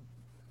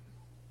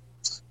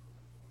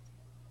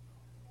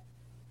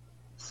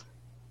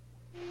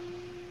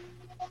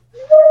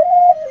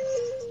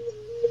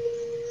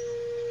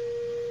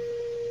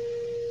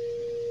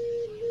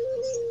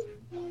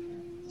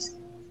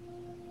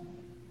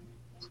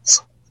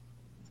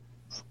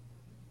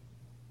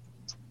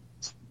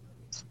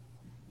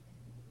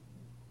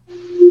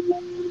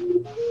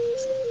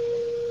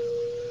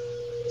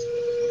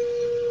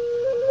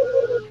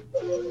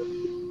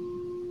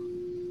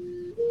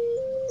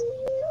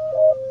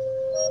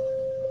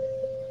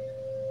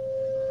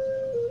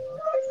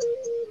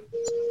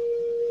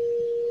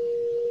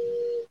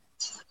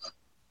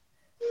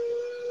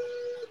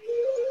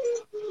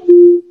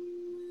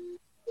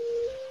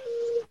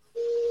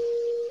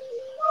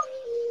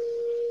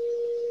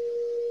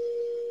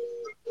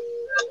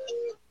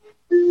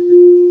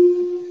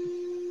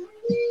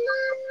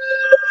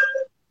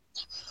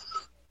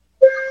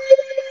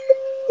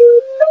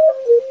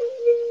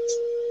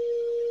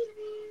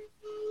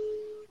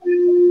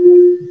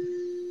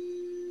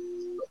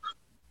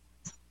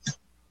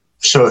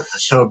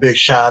 So a big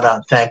shout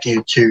out, thank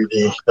you to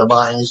the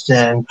Lions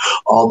Den,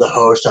 all the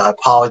hosts. I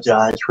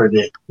apologize for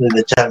the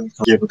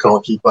technical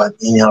difficulties, but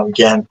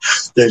again,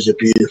 there's a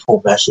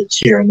beautiful message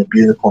here, and the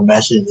beautiful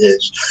message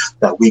is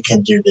that we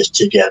can do this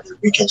together.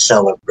 We can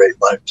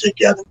celebrate life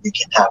together. We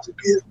can have a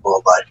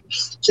beautiful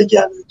life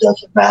together. It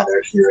doesn't matter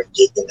if you're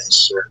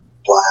indigenous or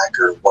black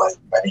or white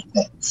or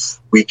anything.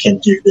 We can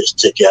do this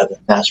together.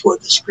 And that's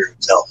what the Spirit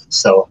tells us.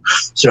 So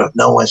if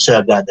no one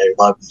said that they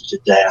love you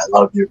today, I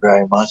love you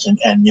very much. And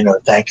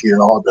thank you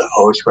to all the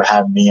hosts for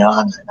having me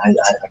on. And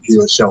I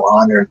feel so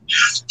honored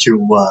to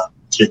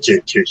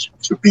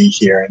be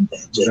here and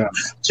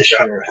to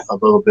share a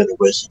little bit of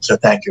wisdom. So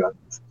thank you.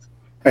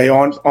 Hey,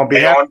 on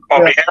behalf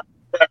I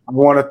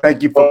want to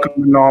thank you for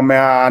coming on,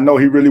 man. I know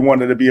he really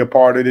wanted to be a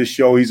part of this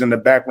show. He's in the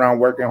background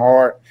working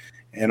hard.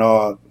 And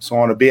so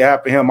on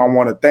behalf of him, I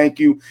want to thank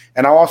you.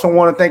 And I also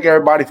want to thank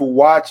everybody for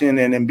watching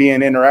and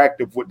being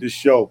interactive with this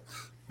show.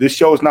 This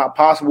show is not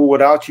possible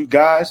without you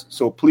guys.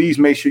 So please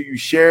make sure you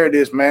share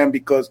this, man,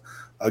 because,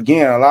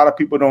 again, a lot of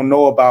people don't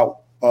know about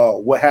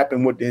what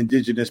happened with the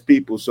indigenous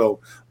people. So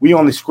we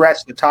only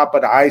scratched the top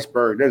of the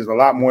iceberg. There's a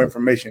lot more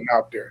information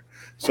out there.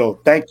 So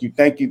thank you.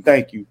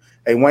 Hey,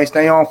 Wayne,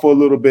 stay on for a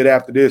little bit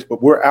after this,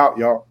 but we're out,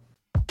 y'all.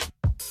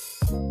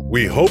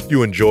 We hope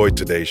you enjoyed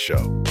today's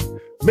show.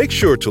 Make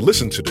sure to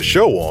listen to the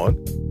show on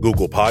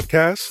Google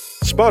Podcasts,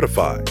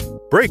 Spotify,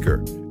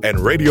 Breaker, and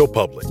Radio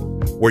Public,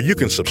 where you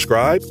can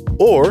subscribe,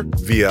 or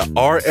via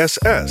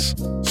RSS,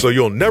 so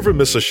you'll never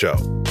miss a show.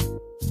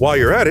 While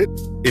you're at it,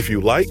 if you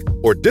like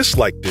or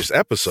dislike this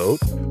episode,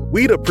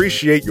 we'd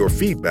appreciate your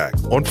feedback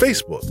on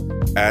Facebook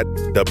at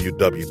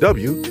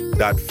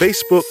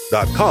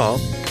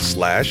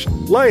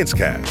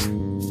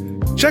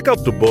www.facebook.com/Lionscast. Check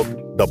out the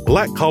book, The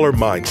Black Collar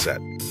Mindset,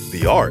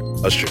 The Art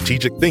of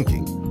Strategic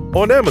Thinking,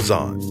 on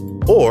Amazon,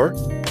 or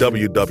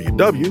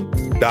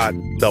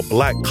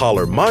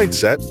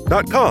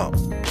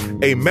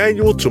www.theblackcollarmindset.com, a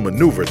manual to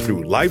maneuver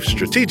through life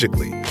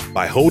strategically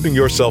by holding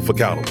yourself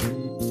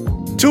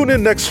accountable. Tune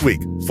in next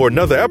week for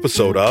another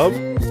episode of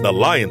The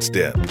Lion's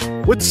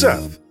Den with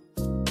Seth.